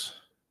ruthless.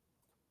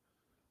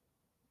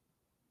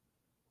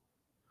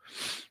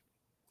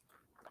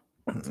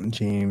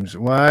 James,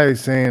 why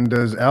saying,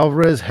 does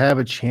Alvarez have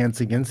a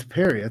chance against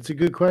Perry? That's a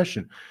good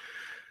question.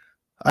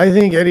 I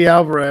think Eddie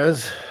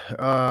Alvarez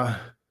has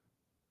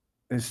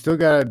still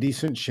got a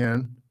decent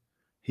chin.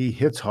 He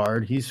hits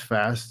hard. He's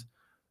fast.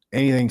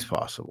 Anything's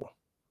possible.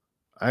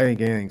 I think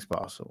anything's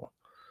possible.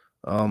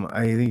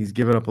 I think he's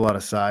given up a lot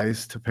of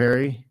size to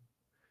Perry,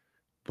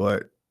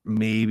 but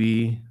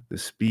maybe the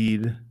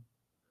speed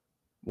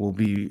will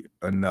be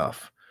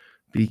enough,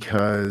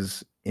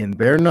 because in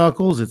bare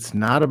knuckles, it's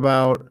not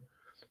about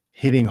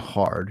hitting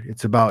hard.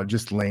 It's about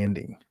just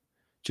landing.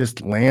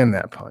 Just land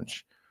that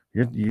punch.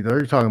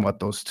 You're talking about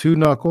those two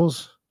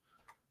knuckles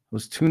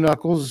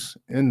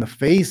in the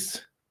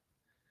face.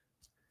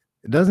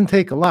 It doesn't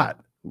take a lot.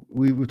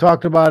 We've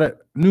talked about it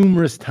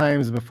numerous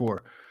times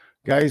before.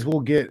 Guys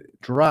will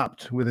get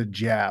dropped with a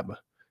jab,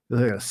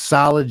 like a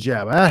solid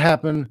jab. That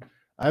happened.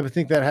 I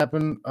think that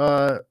happened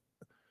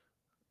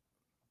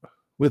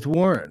with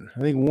Warren. I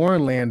think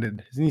Warren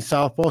landed, isn't he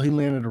southpaw? He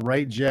landed a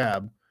right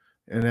jab,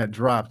 and that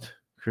dropped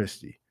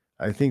Christie.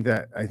 I think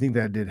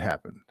that did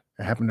happen.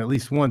 It happened at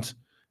least once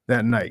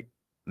that night.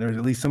 There's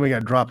at least somebody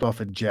got dropped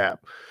off a jab.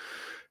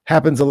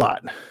 Happens a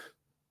lot.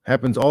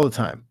 Happens all the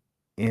time.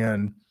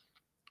 And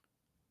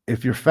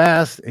if you're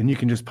fast and you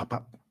can just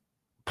pop,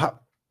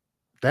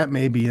 that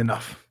may be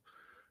enough.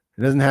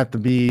 It doesn't have to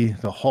be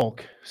the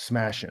Hulk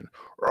smashing.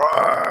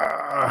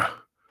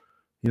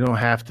 You don't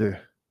have to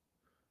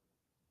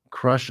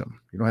crush them.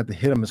 You don't have to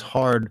hit them as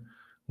hard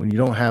when you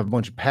don't have a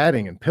bunch of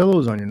padding and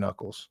pillows on your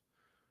knuckles.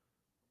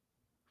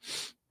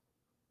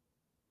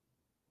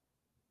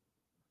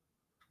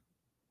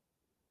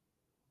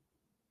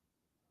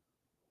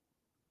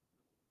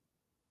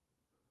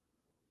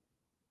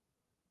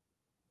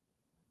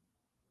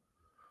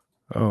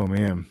 Oh,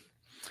 man.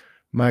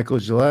 Michael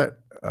Gillette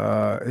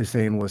is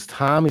saying, was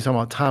Tom, he's talking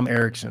about Tom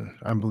Erickson,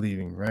 I'm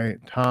believing, right?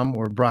 Tom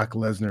or Brock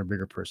Lesnar,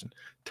 bigger person?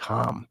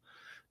 Tom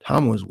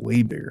was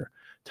way bigger.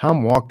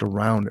 Tom walked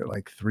around at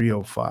like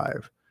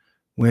 305.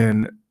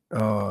 When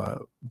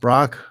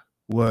Brock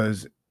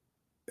was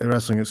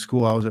wrestling at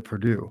school, I was at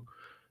Purdue.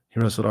 He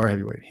wrestled our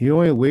heavyweight. He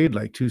only weighed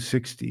like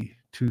 260,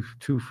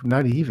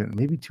 not even,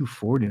 maybe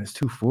 240 in his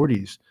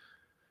 240s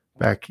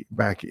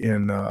back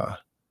in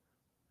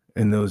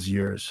those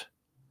years.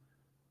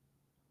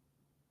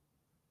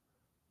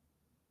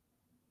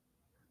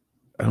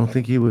 I don't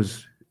think he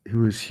was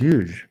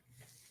huge.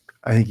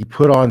 I think he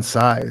put on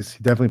size.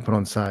 He definitely put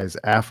on size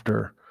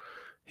after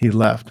he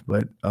left,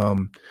 but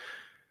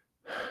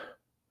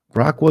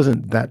Brock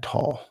wasn't that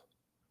tall.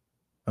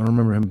 I don't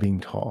remember him being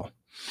tall.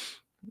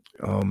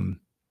 And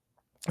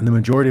the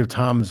majority of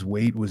Tom's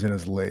weight was in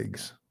his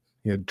legs.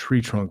 He had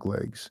tree trunk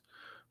legs,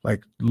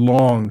 like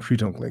long tree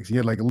trunk legs. He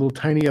had like a little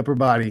tiny upper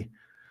body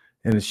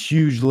and his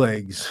huge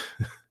legs,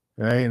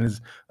 right? And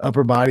his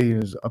upper body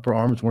and his upper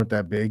arms weren't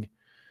that big,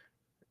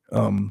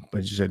 but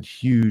he just had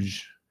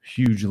huge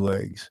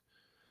legs.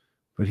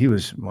 But he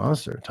was a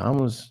monster. Tom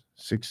was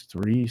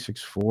 6'3",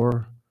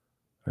 6'4".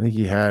 I think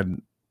he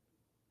had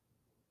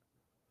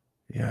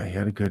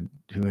a good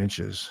 2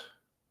 inches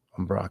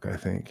on Brock, I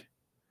think.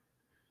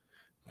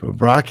 But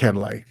Brock had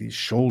like these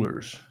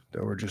shoulders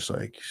that were just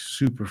like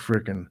super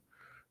freaking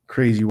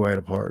crazy wide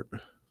apart.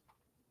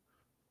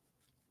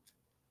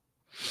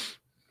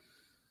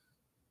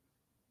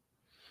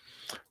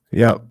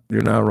 Yep,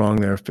 you're not wrong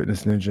there,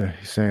 Fitness Ninja.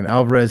 He's saying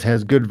Alvarez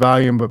has good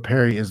volume, but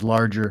Perry is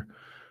larger.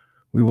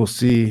 We will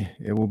see.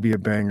 It will be a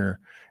banger.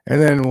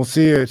 And then we'll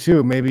see it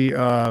too. Maybe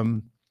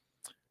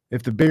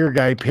if the bigger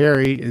guy,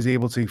 Perry, is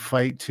able to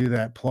fight to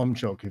that plum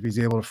choke, if he's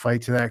able to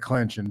fight to that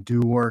clinch and do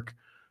work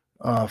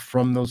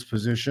from those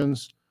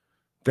positions,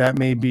 that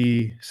may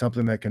be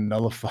something that can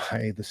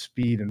nullify the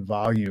speed and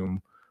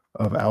volume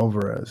of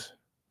Alvarez,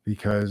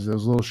 because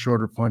those little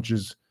shorter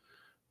punches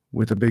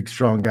with a big,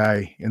 strong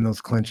guy in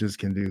those clinches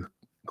can do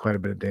quite a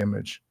bit of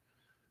damage.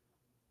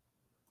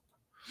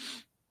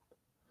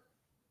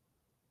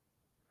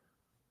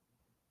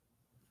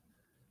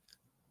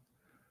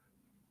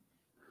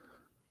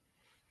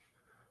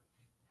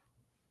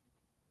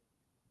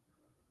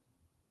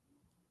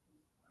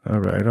 All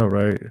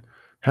right.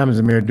 Hamza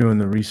Amir doing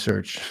the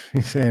research.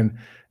 He's saying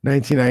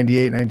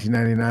 1998,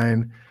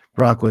 1999,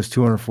 Brock was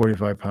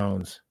 245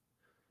 pounds.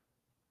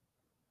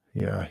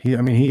 Yeah, he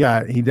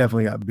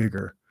definitely got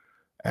bigger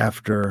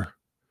after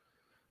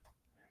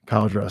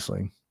college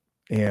wrestling,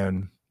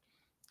 and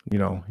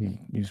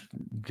he's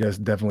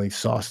just definitely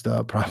sauced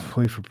up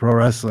probably for pro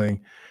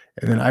wrestling.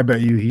 And then I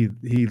bet you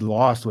he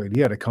lost weight.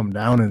 He had to come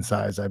down in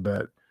size, I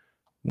bet,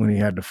 when he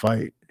had to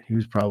fight. He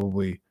was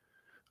probably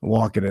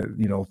walking at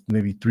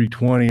maybe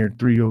 320 or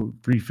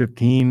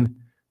 315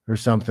 or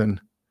something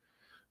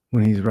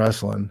when he's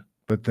wrestling,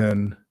 but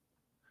then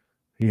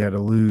he had to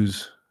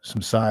lose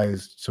some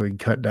size, so he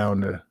cut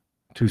down to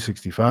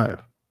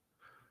 265.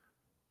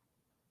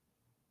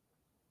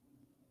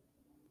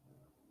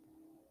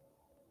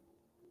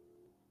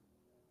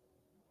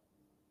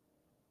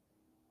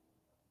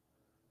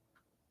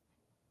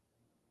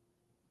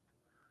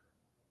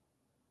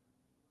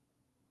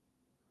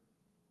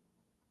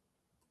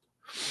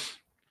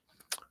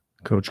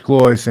 Coach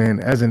Gloy saying,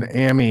 as an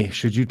AMI,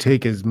 should you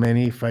take as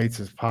many fights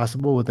as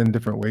possible within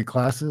different weight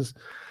classes?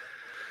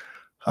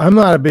 I'm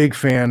not a big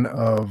fan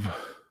of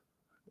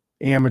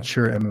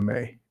amateur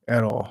MMA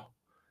at all.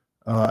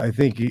 I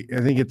think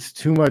it's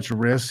too much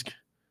risk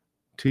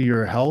to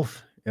your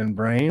health and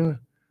brain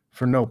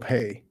for no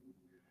pay.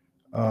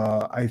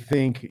 I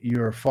think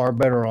you're far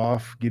better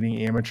off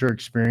getting amateur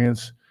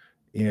experience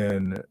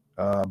in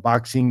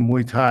boxing,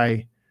 Muay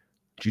Thai,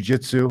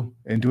 Jiu-Jitsu,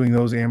 and doing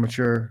those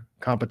amateur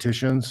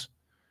competitions.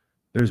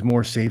 There's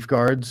more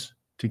safeguards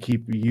to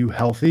keep you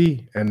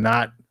healthy and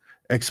not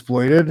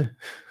exploited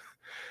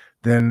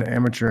than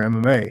amateur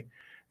MMA.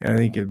 And I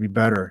think it'd be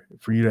better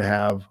for you to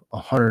have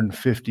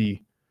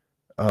 150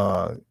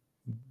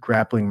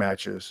 grappling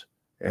matches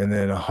and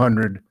then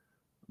 100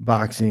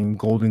 boxing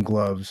golden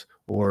gloves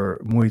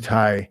or Muay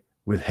Thai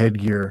with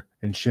headgear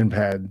and shin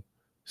pad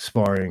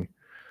sparring,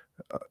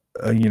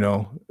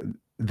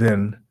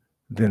 than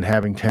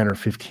having 10 or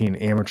 15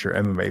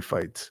 amateur MMA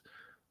fights.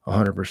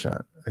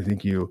 100%. I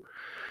think you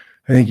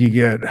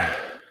get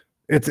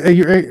it's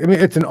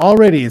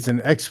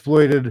an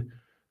exploited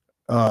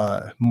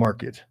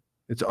market.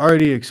 It's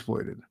already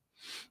exploited.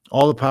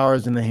 All the power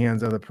is in the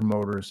hands of the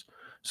promoters.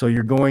 So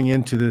you're going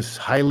into this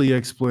highly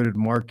exploited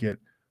market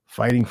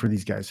fighting for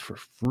these guys for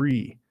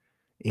free.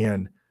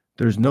 And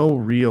there's no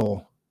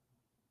real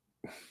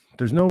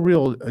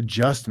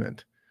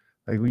adjustment.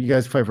 Like when you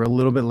guys fight for a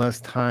little bit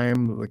less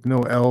time, like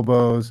no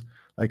elbows.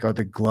 Like, are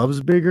the gloves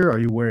bigger? Are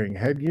you wearing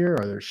headgear?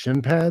 Are there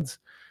shin pads?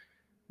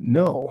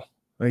 No.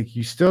 Like,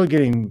 you're still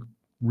getting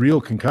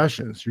real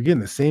concussions. You're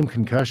getting the same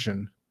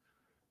concussion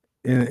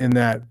in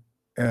that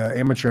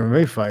amateur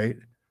MMA fight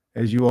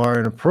as you are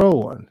in a pro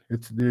one.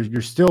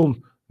 You're still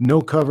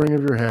no covering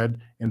of your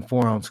head and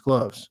 4-ounce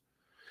gloves.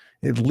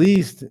 At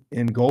least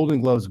in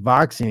golden gloves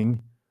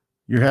boxing,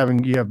 you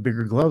have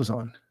bigger gloves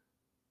on.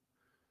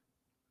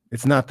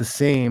 It's not the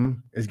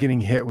same as getting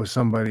hit with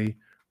somebody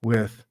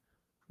with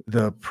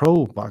the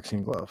pro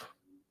boxing glove,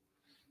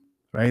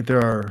 right?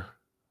 There are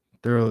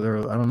I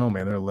don't know,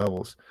 man. There are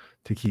levels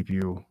to keep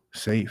you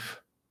safe,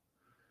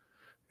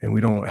 and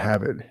we don't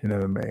have it in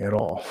MMA at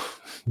all.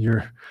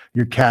 You're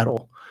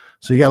cattle,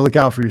 so you got to look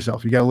out for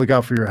yourself. You got to look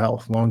out for your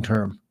health long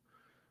term.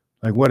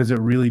 Like, what is it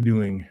really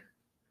doing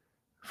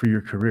for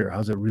your career?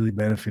 How's it really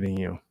benefiting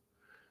you?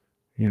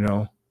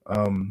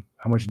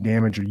 How much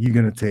damage are you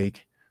going to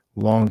take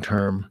long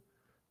term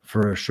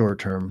for a short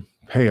term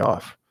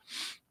payoff?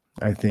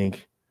 I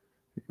think,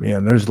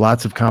 man, there's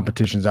lots of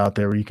competitions out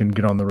there where you can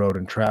get on the road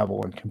and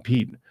travel and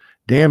compete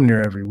damn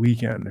near every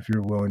weekend if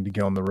you're willing to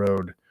get on the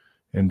road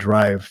and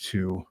drive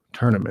to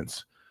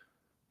tournaments.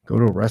 Go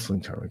to a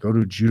wrestling tournament, go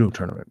to a judo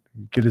tournament,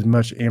 get as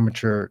much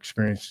amateur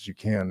experience as you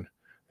can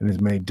in as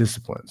many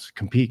disciplines.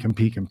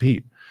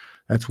 Compete.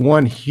 That's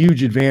one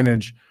huge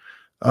advantage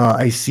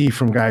I see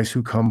from guys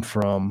who come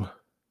from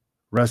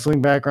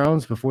wrestling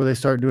backgrounds before they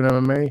start doing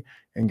MMA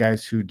and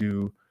guys who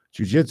do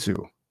jiu-jitsu,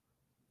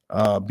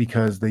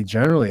 because they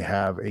generally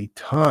have a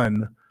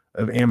ton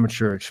of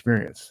amateur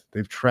experience.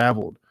 They've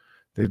traveled.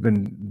 They've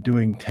been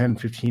doing 10,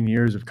 15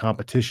 years of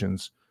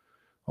competitions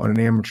on an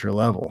amateur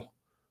level.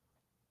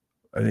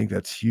 I think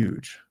that's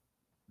huge.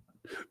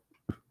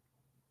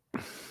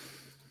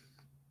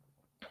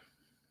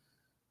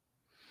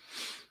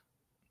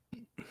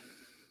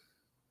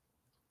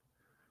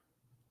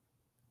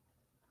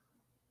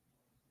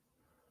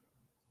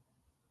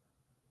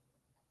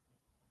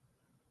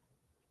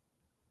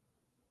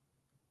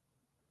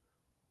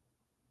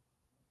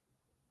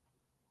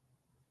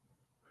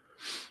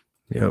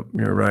 Yep,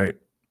 you're right.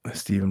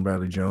 Stephen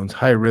Bradley Jones.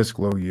 High risk,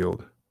 low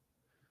yield.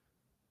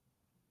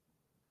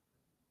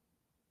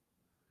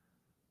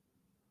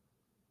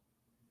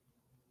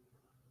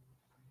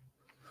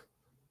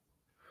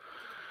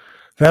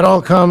 That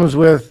all comes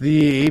with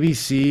the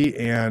ABC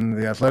and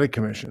the athletic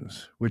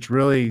commissions, which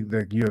really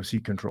the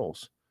UFC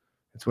controls.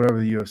 It's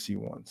whatever the UFC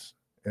wants.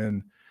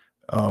 And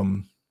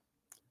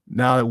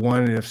now that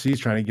one UFC is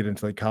trying to get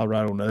into like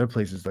Colorado and other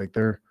places, like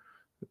their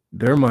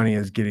money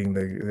is getting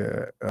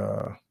the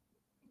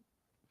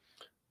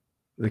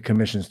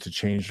commissions to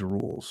change the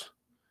rules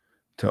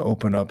to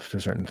open up to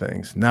certain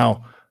things.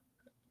 Now,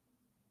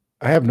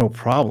 I have no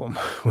problem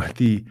with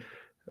the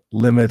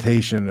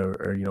limitation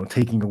or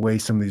taking away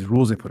some of these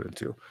rules they put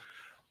into.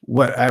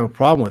 What I have a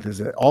problem with is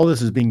that all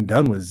this is being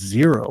done with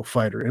zero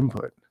fighter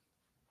input.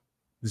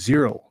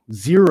 Zero.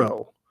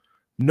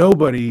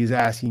 Nobody's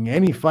asking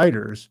any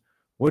fighters,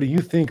 what do you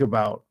think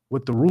about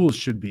what the rules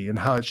should be and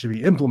how it should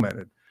be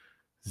implemented?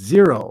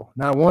 Zero.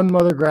 Not one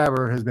mother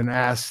grabber has been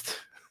asked,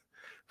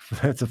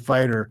 that's a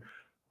fighter,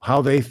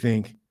 how they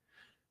think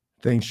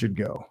things should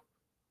go.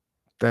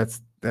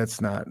 That's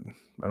not,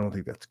 I don't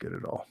think that's good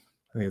at all.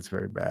 I think it's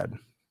very bad.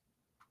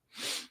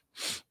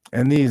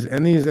 And the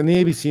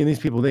ABC and these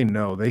people, they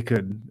know they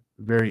could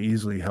very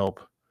easily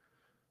help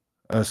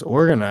us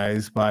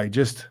organize by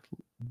just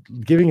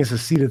giving us a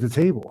seat at the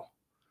table.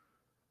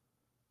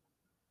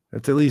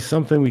 That's at least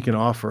something we can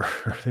offer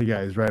the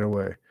guys right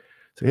away.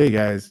 So, hey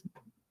guys,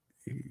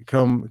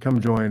 come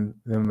join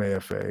the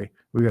MAFA.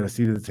 We got a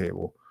seat at the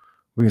table.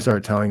 We can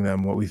start telling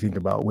them what we think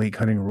about weight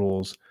cutting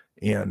rules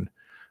and,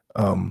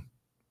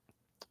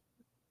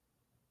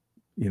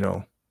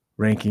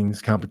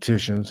 rankings,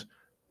 competitions,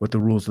 what the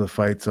rules of the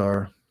fights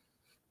are,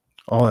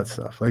 all that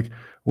stuff. Like,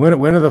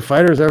 when have the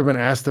fighters ever been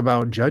asked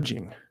about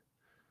judging?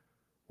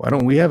 Why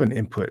don't we have an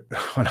input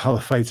on how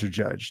the fights are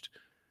judged?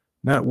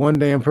 Not one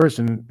damn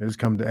person has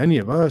come to any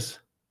of us.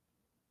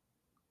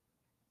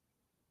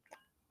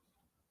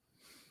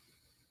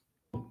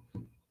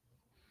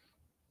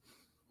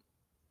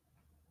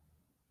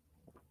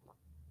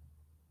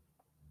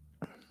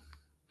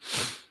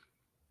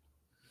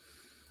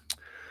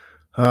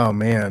 Oh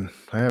man,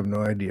 I have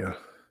no idea.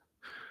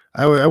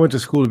 I went to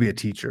school to be a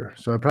teacher,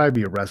 so I'd probably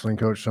be a wrestling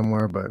coach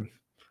somewhere, but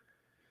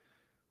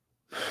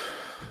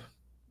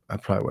I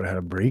probably would have had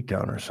a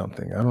breakdown or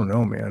something. I don't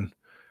know, man.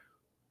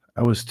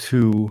 I was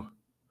too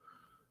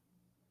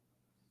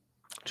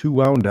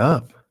wound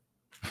up.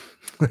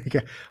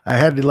 Like, I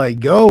had to like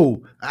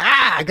go.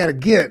 I gotta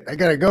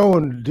go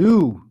and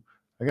do.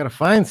 I gotta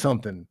find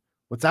something.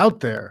 What's out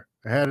there?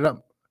 I had it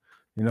up.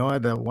 I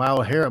had that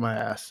wild hair on my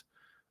ass.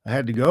 I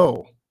had to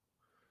go.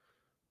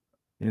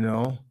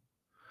 I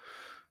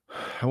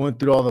went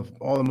through all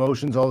the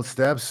motions, all the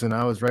steps, and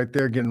I was right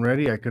there getting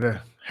ready. I could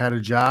have had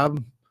a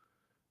job,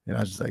 and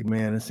I was just like,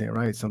 man, this ain't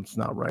right. Something's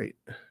not right.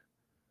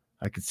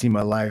 I could see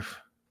my life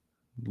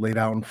laid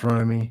out in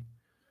front of me.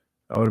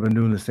 I would have been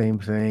doing the same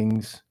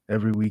things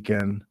every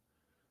weekend,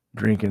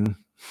 drinking,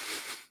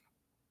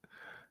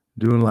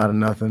 doing a lot of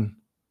nothing.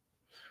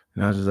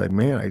 And I was just like,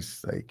 man, I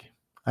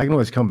can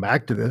always come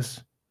back to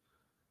this.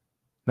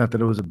 Not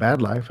that it was a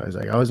bad life. I was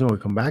like, I always know to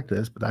come back to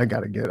this, but I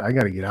gotta get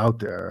out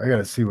there. I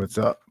gotta see what's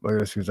up. I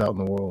gotta see what's out in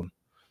the world.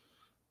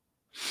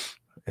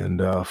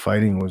 And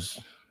fighting was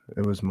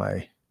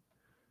my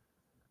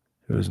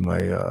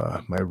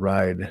my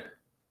ride.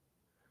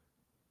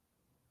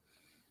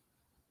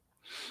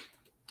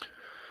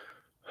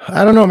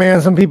 I don't know,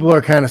 man. Some people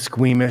are kind of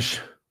squeamish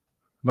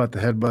about the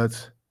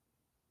headbutts,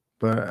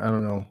 but I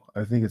don't know.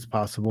 I think it's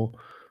possible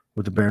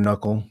with the bare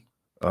knuckle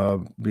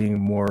being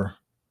more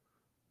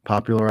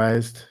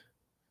popularized.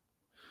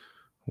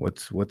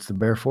 What's the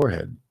bare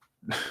forehead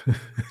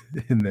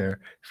in there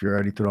if you're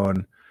already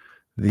throwing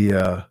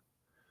the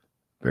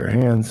bare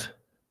hands?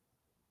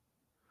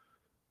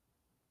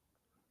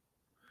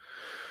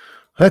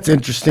 That's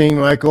interesting,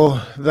 Michael.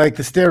 Like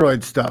the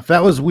steroid stuff,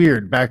 that was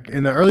weird. Back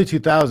in the early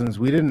 2000s,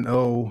 we didn't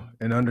know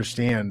and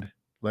understand.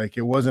 Like,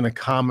 it wasn't a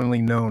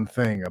commonly known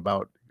thing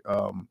about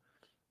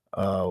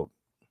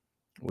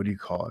what do you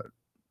call it?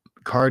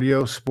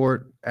 Cardio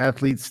sport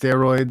athlete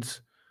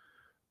steroids.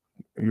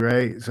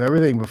 Right. So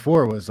everything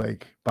before was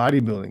like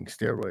bodybuilding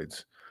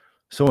steroids.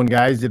 So when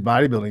guys did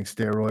bodybuilding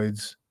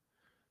steroids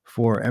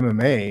for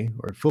MMA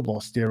or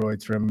football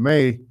steroids for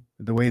MMA,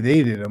 the way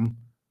they did them,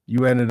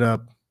 you ended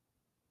up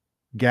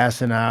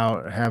gassing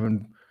out,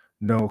 having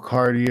no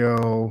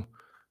cardio.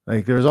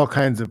 Like, there was all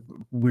kinds of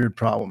weird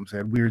problems. They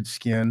had weird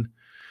skin.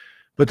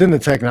 But then the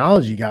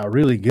technology got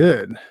really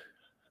good.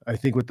 I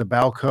think with the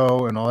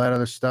Balco and all that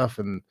other stuff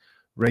and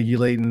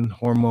regulating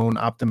hormone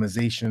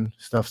optimization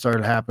stuff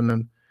started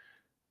happening.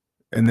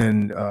 And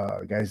then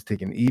guys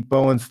taking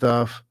EPO and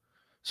stuff.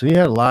 So you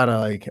had a lot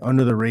of like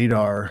under the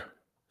radar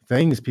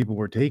things people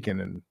were taking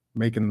and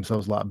making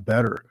themselves a lot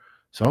better.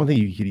 So I don't think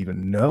you could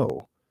even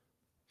know.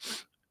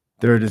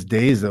 There are just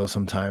days though,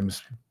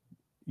 sometimes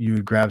you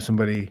would grab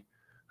somebody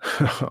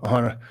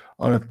on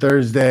a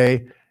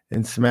Thursday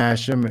and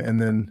smash them, and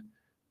then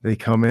they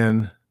come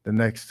in the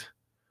next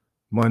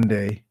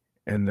Monday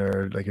and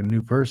they're like a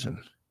new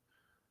person.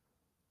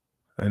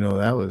 I know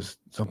that was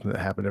something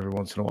that happened every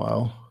once in a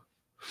while.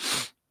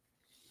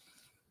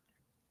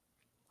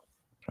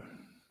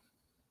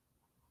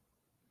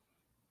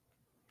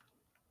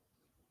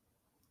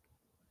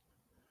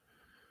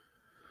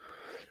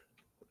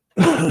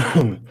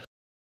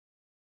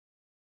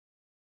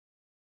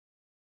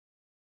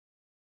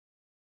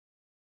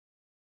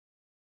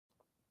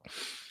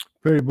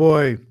 Pretty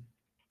boy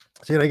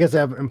said, I guess I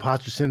have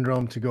imposter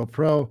syndrome to go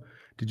pro.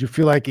 Did you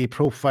feel like a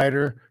pro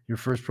fighter, your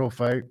first pro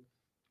fight?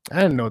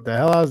 I didn't know what the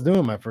hell I was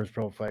doing my first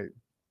pro fight.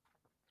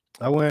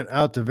 I went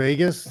out to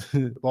Vegas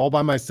all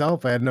by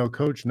myself. I had no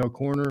coach, no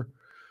corner.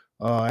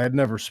 I had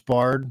never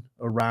sparred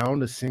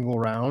a single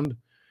round.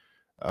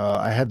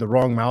 I had the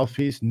wrong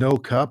mouthpiece, no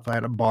cup. I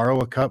had to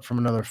borrow a cup from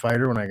another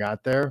fighter when I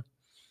got there.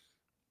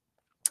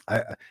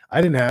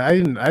 I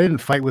didn't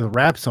fight with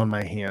wraps on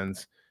my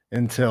hands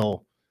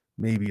until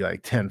maybe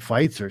like 10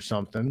 fights or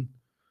something.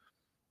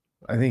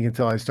 I think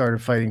until I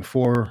started fighting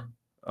four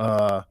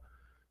out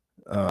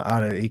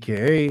of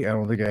AKA, I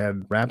don't think I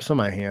had wraps on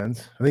my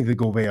hands. I think the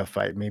Govea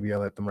fight, maybe I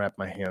let them wrap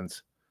my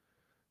hands.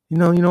 You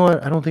know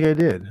what? I don't think I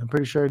did. I'm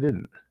pretty sure I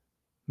didn't.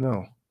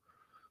 No.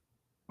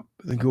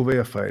 The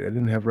Govea fight, I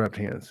didn't have wrapped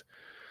hands.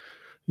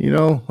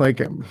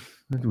 Like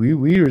we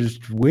were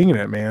just winging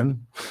it,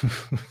 man.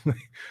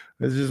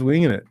 I was just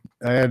winging it.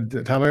 I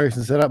had Tom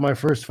Erickson set up my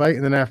first fight,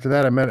 and then after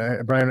that, I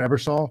met Brian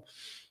Ebersol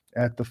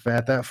at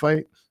that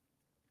fight.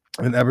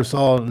 And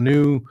Ebersol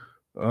knew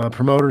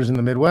promoters in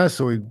the Midwest.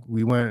 So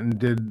we went and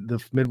did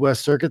the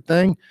Midwest circuit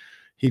thing.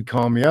 He'd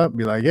call me up,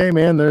 be like, "Hey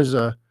man, there's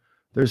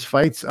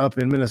fights up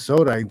in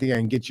Minnesota. I think I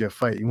can get you a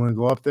fight. You want to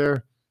go up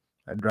there?"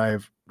 I'd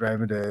drive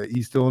into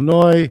East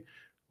Illinois,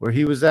 where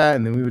he was at,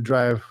 and then we would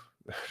drive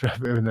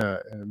in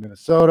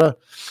Minnesota.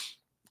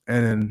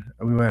 And then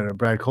we went to a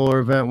Brad Kohler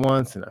event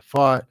once, and I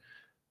fought,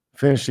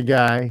 finished the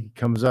guy. He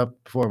comes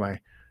up before my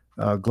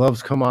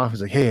gloves come off.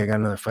 He's like, "Hey, I got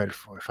another fight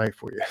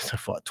for you." So I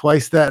fought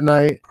twice that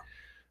night.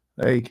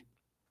 Like,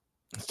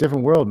 it's a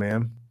different world,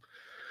 man.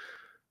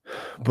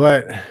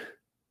 But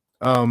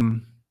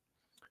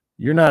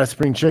you're not a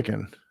spring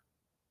chicken,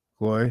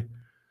 Gloy.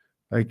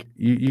 Like,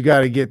 you got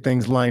to get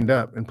things lined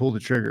up and pull the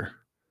trigger.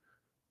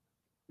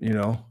 You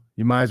know,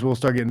 you might as well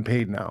start getting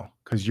paid now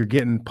because you're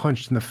getting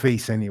punched in the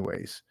face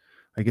anyways.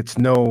 Like, it's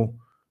no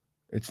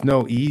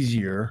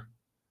easier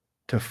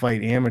to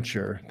fight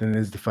amateur than it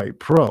is to fight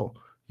pro.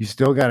 You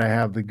still got to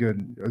have a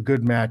good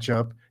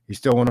matchup. You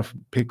still want to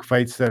pick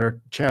fights that are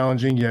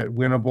challenging yet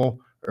winnable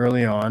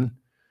early on.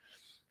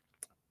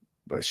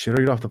 But shit,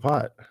 get off the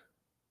pot.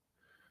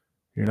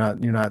 You're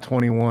not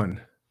 21,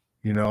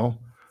 you know.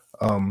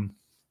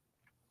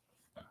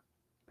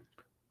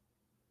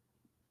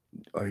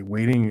 Like,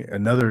 waiting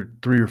another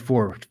 3 or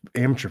 4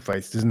 amateur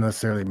fights doesn't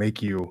necessarily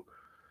make you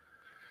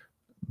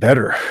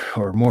better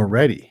or more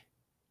ready.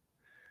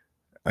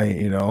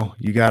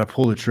 You got to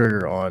pull the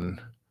trigger on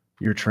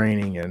your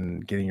training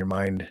and getting your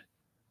mind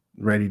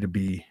ready to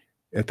be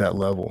at that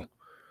level.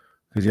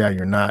 Because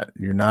you're not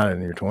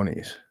in your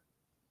 20s.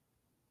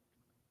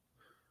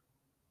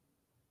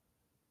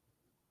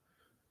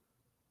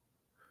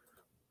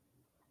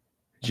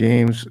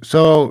 James.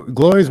 So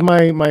Glory's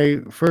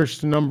my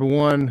first number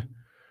one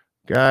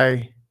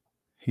guy.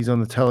 He's on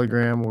the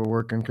Telegram. We're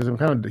working because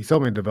he's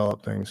helping me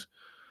develop things.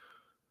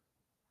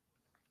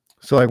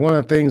 So like one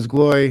of the things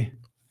Glory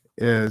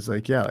is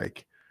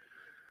like,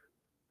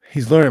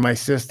 he's learning my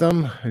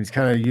system and he's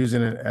kind of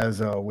using it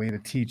as a way to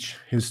teach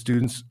his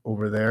students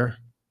over there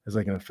as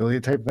like an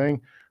affiliate type thing.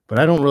 But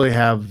I don't really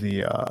have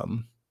the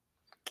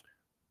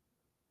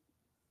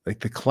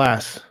like the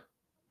class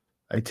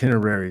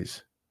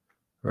itineraries,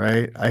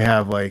 right? I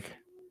have like,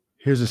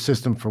 here's a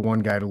system for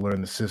one guy to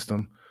learn the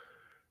system.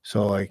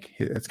 So like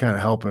it's kind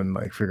of helping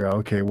like figure out,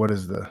 okay, what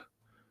does the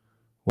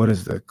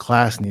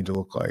class need to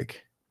look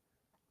like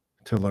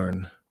to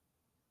learn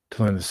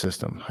the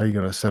system? How are you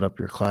going to set up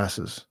your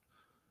classes?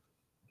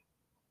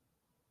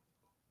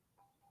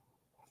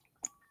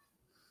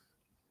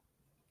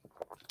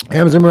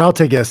 Amazon, I'll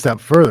take it a step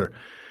further.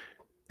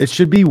 It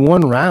should be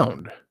one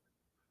round.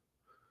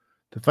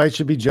 The fight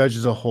should be judged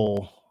as a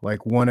whole,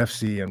 like one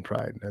FC and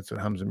Pride. That's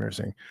what Hamzamir is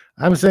saying.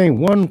 I'm saying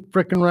one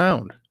freaking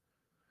round.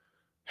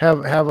 Have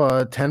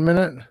a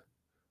 10-minute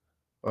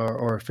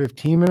or a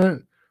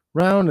 15-minute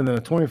round, and then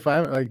a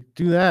 25. Like,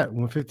 do that.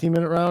 One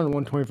 15-minute round and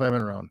one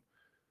 25-minute round.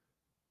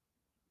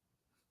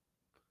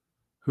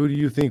 Who do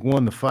you think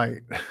won the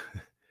fight?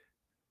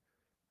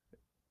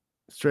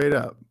 Straight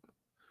up.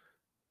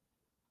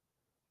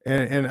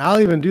 And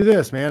I'll even do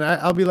this, man.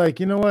 I'll be like,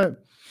 you know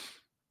what?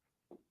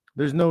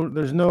 There's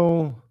no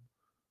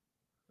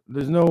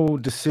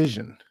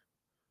decision.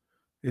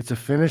 It's a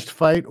finished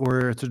fight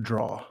or it's a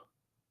draw.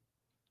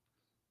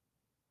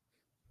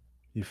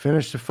 You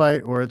finish the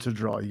fight or it's a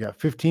draw. You got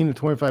 15 to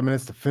 25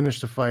 minutes to finish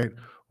the fight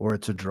or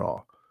it's a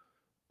draw.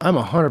 I'm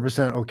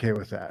 100% okay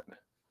with that.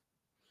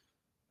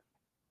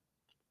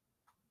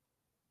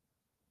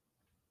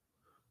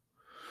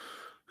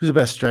 Who's the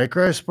best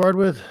striker I sparred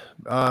with?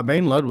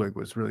 Bane Ludwig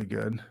was really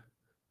good.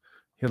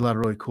 He had a lot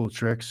of really cool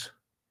tricks.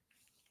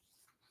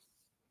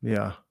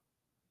 Yeah.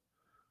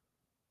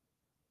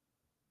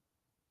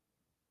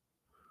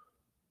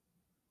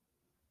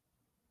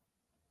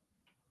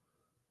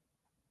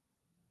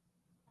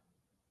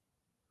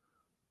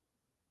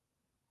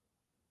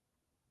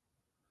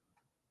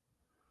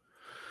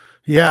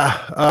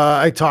 Yeah,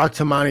 I talked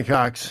to Monty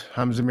Cox.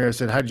 Hamzamir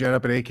said, how'd you end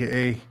up at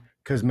AKA?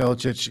 Because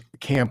Milicic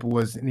camp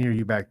was near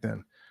you back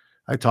then.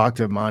 I talked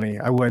to Monty.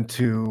 I went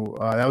to,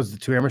 that was the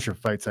 2 amateur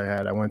fights I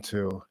had. I went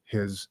to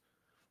his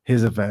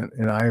event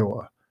in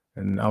Iowa,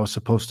 and I was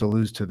supposed to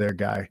lose to their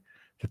guy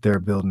that they're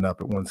building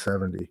up at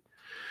 170.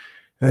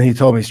 And he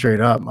told me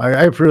straight up,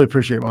 I really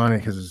appreciate Monty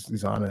because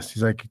he's honest. He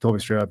told me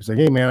straight up, he's like,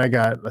 hey man, I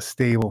got a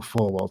stable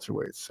full of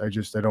welterweights.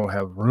 I don't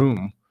have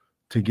room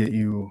to get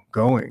you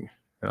going.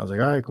 And I was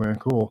like, all right, man,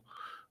 cool.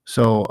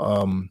 So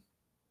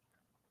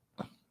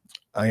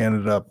I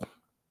ended up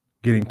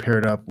getting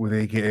paired up with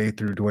AKA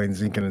through Dwayne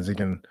Zinkin and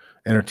Zinkin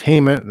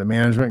Entertainment, the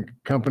management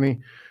company,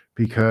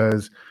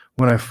 because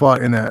when I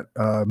fought in that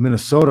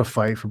Minnesota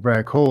fight for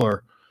Brad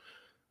Kohler,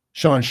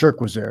 Sean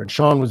Shirk was there, and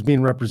Sean was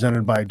being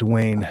represented by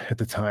Dwayne at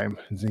the time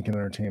in Zinkin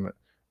Entertainment.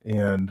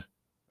 And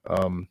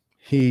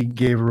he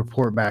gave a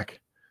report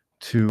back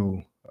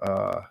to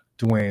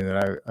Dwayne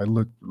that I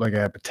looked like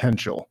I had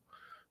potential.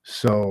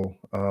 So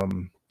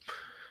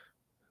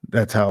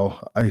that's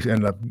how I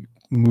ended up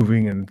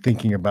moving and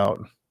thinking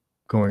about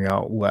going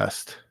out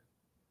west.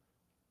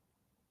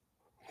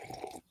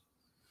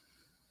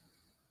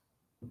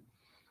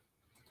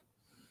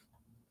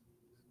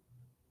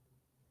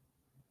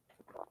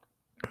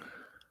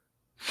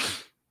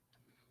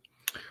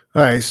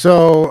 All right,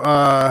 so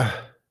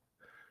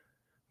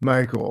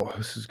Michael,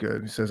 this is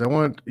good. He says, I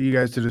want you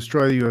guys to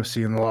destroy the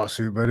UFC in the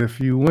lawsuit, but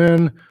if you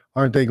win,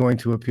 aren't they going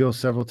to appeal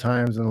several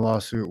times and the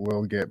lawsuit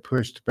will get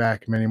pushed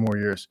back many more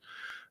years?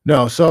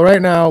 No. So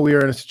right now we are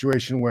in a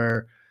situation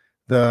where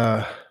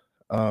the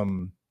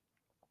the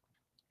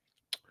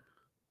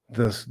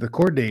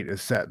court date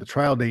is set. The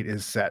trial date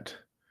is set.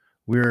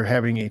 We're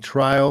having a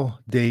trial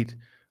date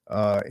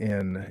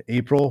in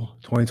April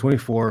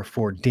 2024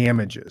 for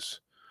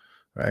damages,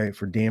 right?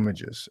 For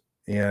damages.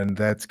 And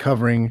that's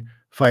covering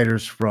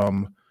fighters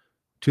from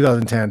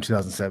 2010,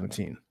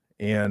 2017.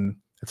 And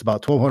it's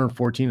about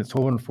 1,214. It's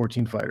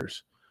 1,214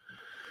 fighters.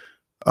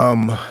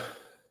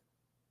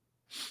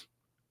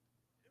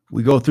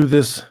 We go through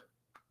this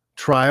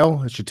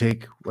trial. It should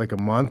take like a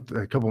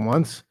couple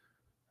months,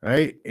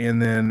 right?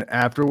 And then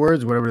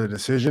afterwards, whatever the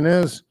decision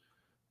is,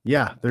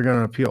 yeah, they're going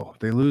to appeal. If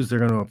they lose, they're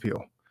going to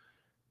appeal.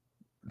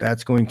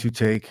 That's going to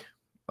take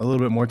a little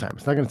bit more time.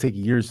 It's not going to take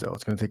years, though.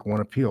 It's going to take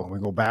one appeal. We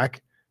go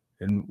back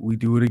and we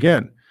do it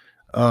again.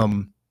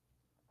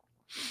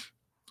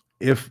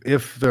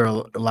 If they're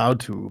allowed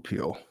to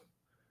appeal,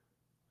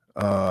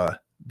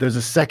 there's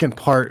a second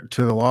part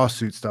to the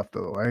lawsuit stuff,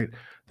 though, right?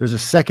 There's a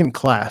second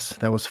class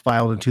that was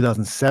filed in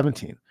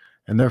 2017,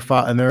 and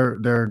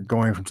they're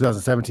going from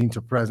 2017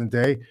 to present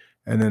day,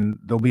 and then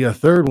there'll be a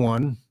third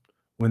one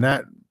when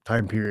that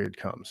time period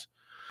comes.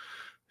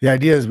 The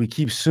idea is we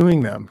keep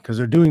suing them because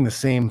they're doing the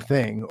same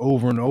thing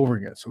over and over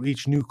again. So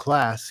each new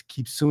class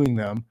keeps suing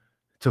them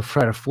to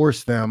try to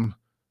force them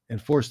and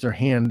force their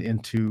hand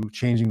into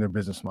changing their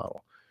business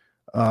model.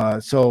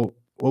 So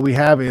what we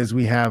have is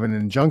we have an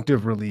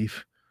injunctive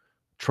relief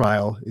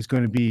trial is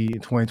going to be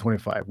in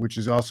 2025, which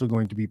is also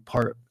going to be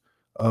part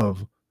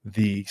of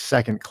the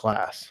second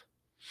class.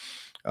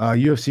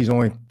 UFC's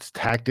only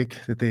tactic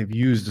that they've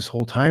used this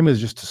whole time is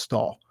just to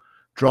stall,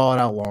 draw it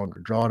out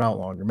longer,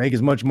 make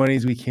as much money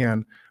as we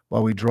can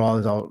while we draw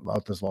this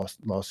out this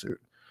lawsuit.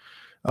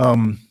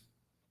 And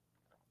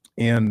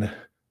in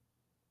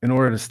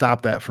order to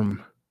stop that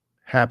from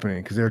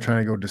happening, because they were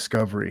trying to go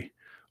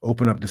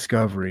open up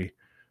discovery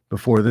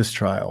before this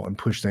trial and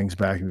push things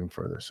back even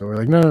further. So we're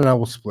like, no,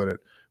 we'll split it.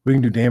 We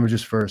can do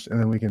damages first, and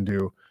then we can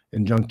do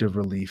injunctive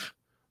relief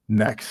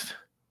next.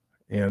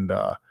 And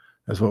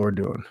that's what we're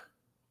doing.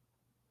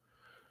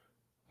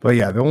 But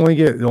yeah, they only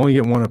get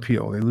one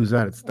appeal. They lose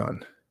that, it's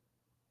done.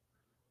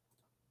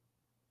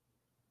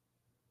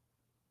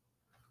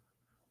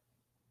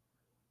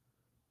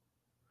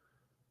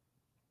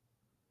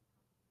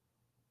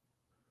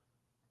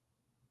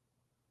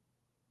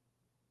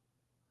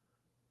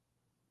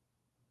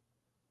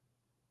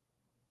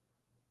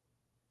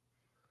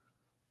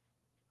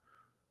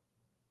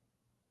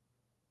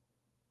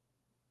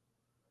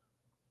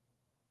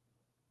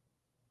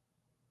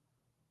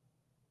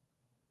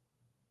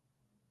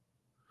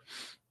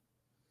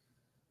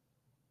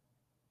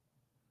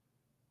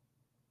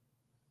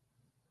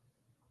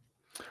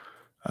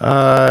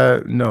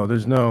 No,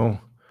 there's no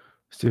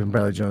Stephen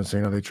Bradley Jones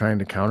saying, are they trying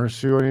to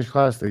countersue on each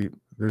class?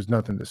 There's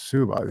nothing to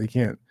sue about. They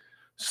can't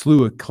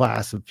slew a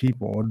class of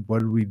people. What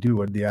did we do?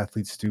 What did the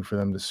athletes do for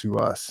them to sue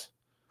us?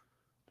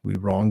 We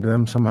wronged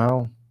them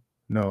somehow?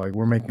 No, like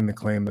we're making the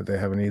claim that they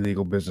have an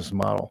illegal business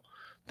model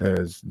that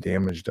has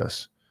damaged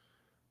us,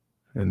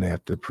 and they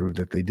have to prove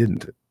that they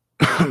didn't.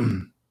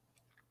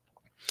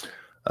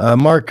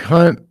 Mark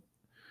Hunt.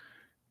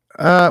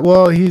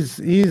 Well, he's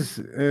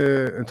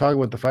talking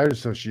with the Fighters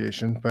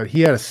Association, but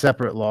he had a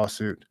separate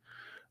lawsuit.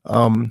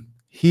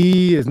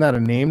 He is not a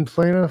named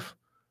plaintiff,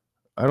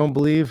 I don't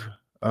believe.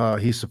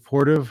 He's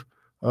supportive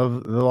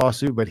of the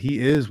lawsuit, but he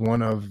is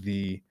one of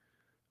the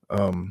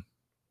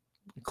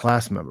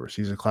class members.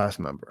 He's a class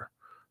member,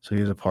 so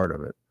he's a part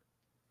of it.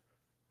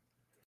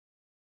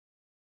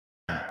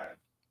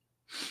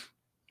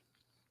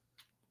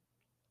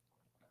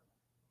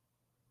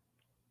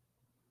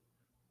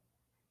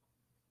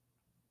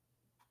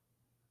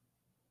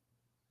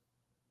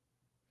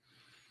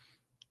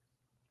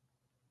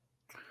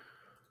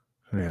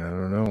 Man, I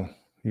don't know.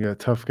 You got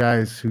tough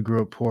guys who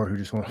grew up poor who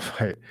just want to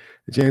fight.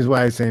 James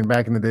White is saying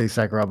back in the day,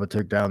 Sakuraba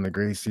took down the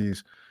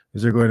Gracies.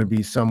 Is there going to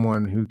be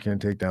someone who can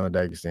take down the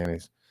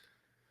Dagestanis?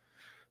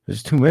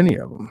 There's too many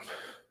of them.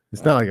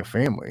 It's not like a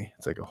family.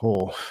 It's like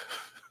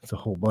it's a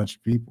whole bunch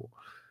of people.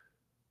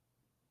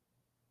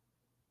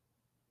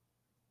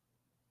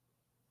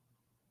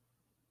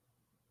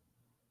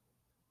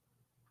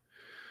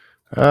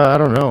 I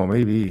don't know.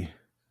 Maybe.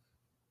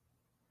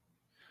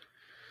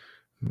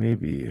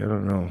 I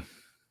don't know.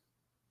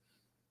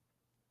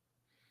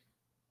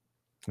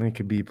 I think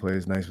Khabib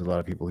plays nice with a lot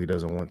of people he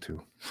doesn't want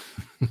to.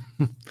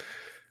 I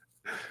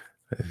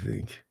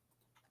think.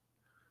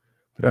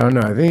 But I don't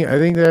know. I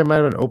think they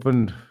might have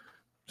opened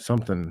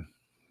something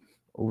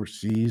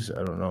overseas.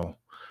 I don't know.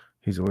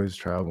 He's always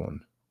traveling.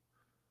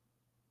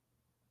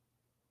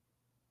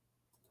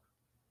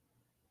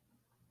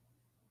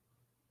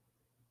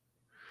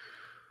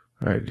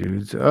 All right,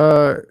 dudes.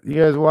 You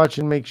guys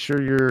watching? Make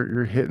sure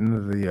you're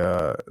hitting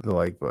the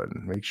like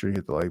button. Make sure you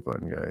hit the like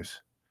button, guys.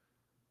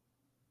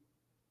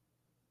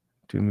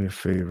 do me a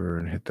favor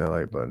and hit that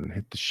like button,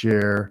 hit the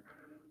share,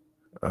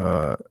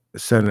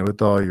 send it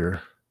with all your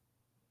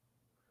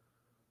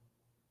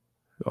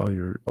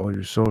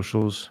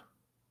socials.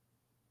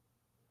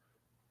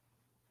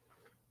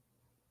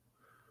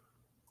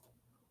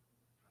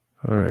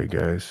 All right,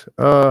 guys.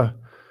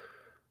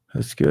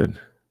 That's good.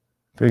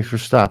 Thanks for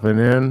stopping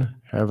in,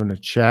 having a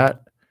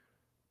chat.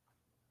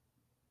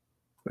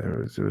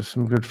 There was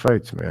some good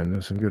fights, man.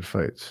 There's some good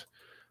fights.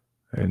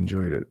 I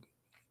enjoyed it.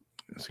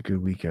 It's a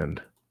good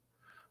weekend.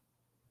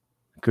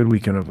 Good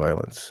weekend of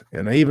violence.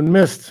 And I even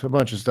missed a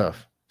bunch of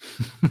stuff.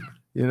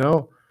 You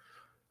know?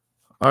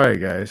 All right,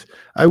 guys.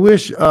 I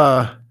wish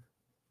what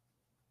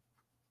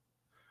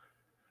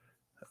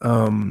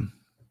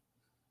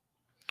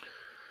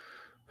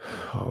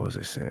was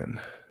I saying?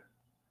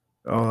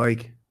 Oh,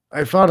 like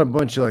I found a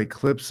bunch of like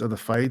clips of the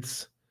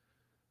fights,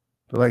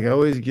 but like I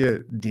always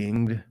get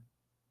dinged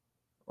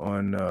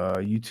on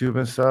YouTube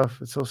and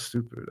stuff. It's so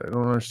stupid. I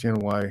don't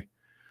understand why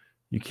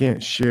you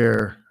can't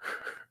share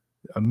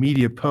a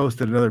media post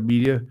that another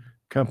media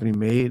company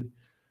made.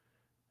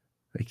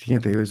 Like,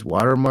 can't they just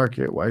watermark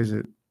it? Why is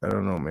it? I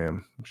don't know,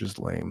 man. It's just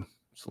lame.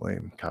 It's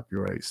lame.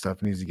 Copyright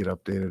stuff needs to get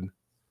updated.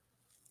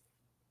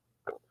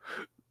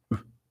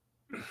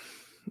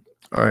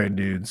 All right,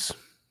 dudes.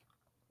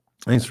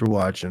 Thanks for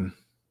watching.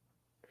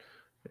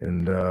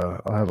 And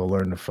I'll have a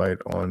Learn to Fight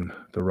on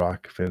the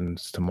Rock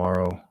Fins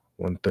tomorrow,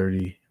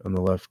 1:30 on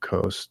the left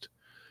coast.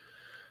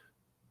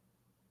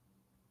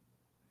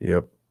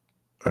 Yep.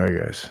 All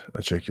right, guys.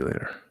 I'll check you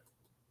later.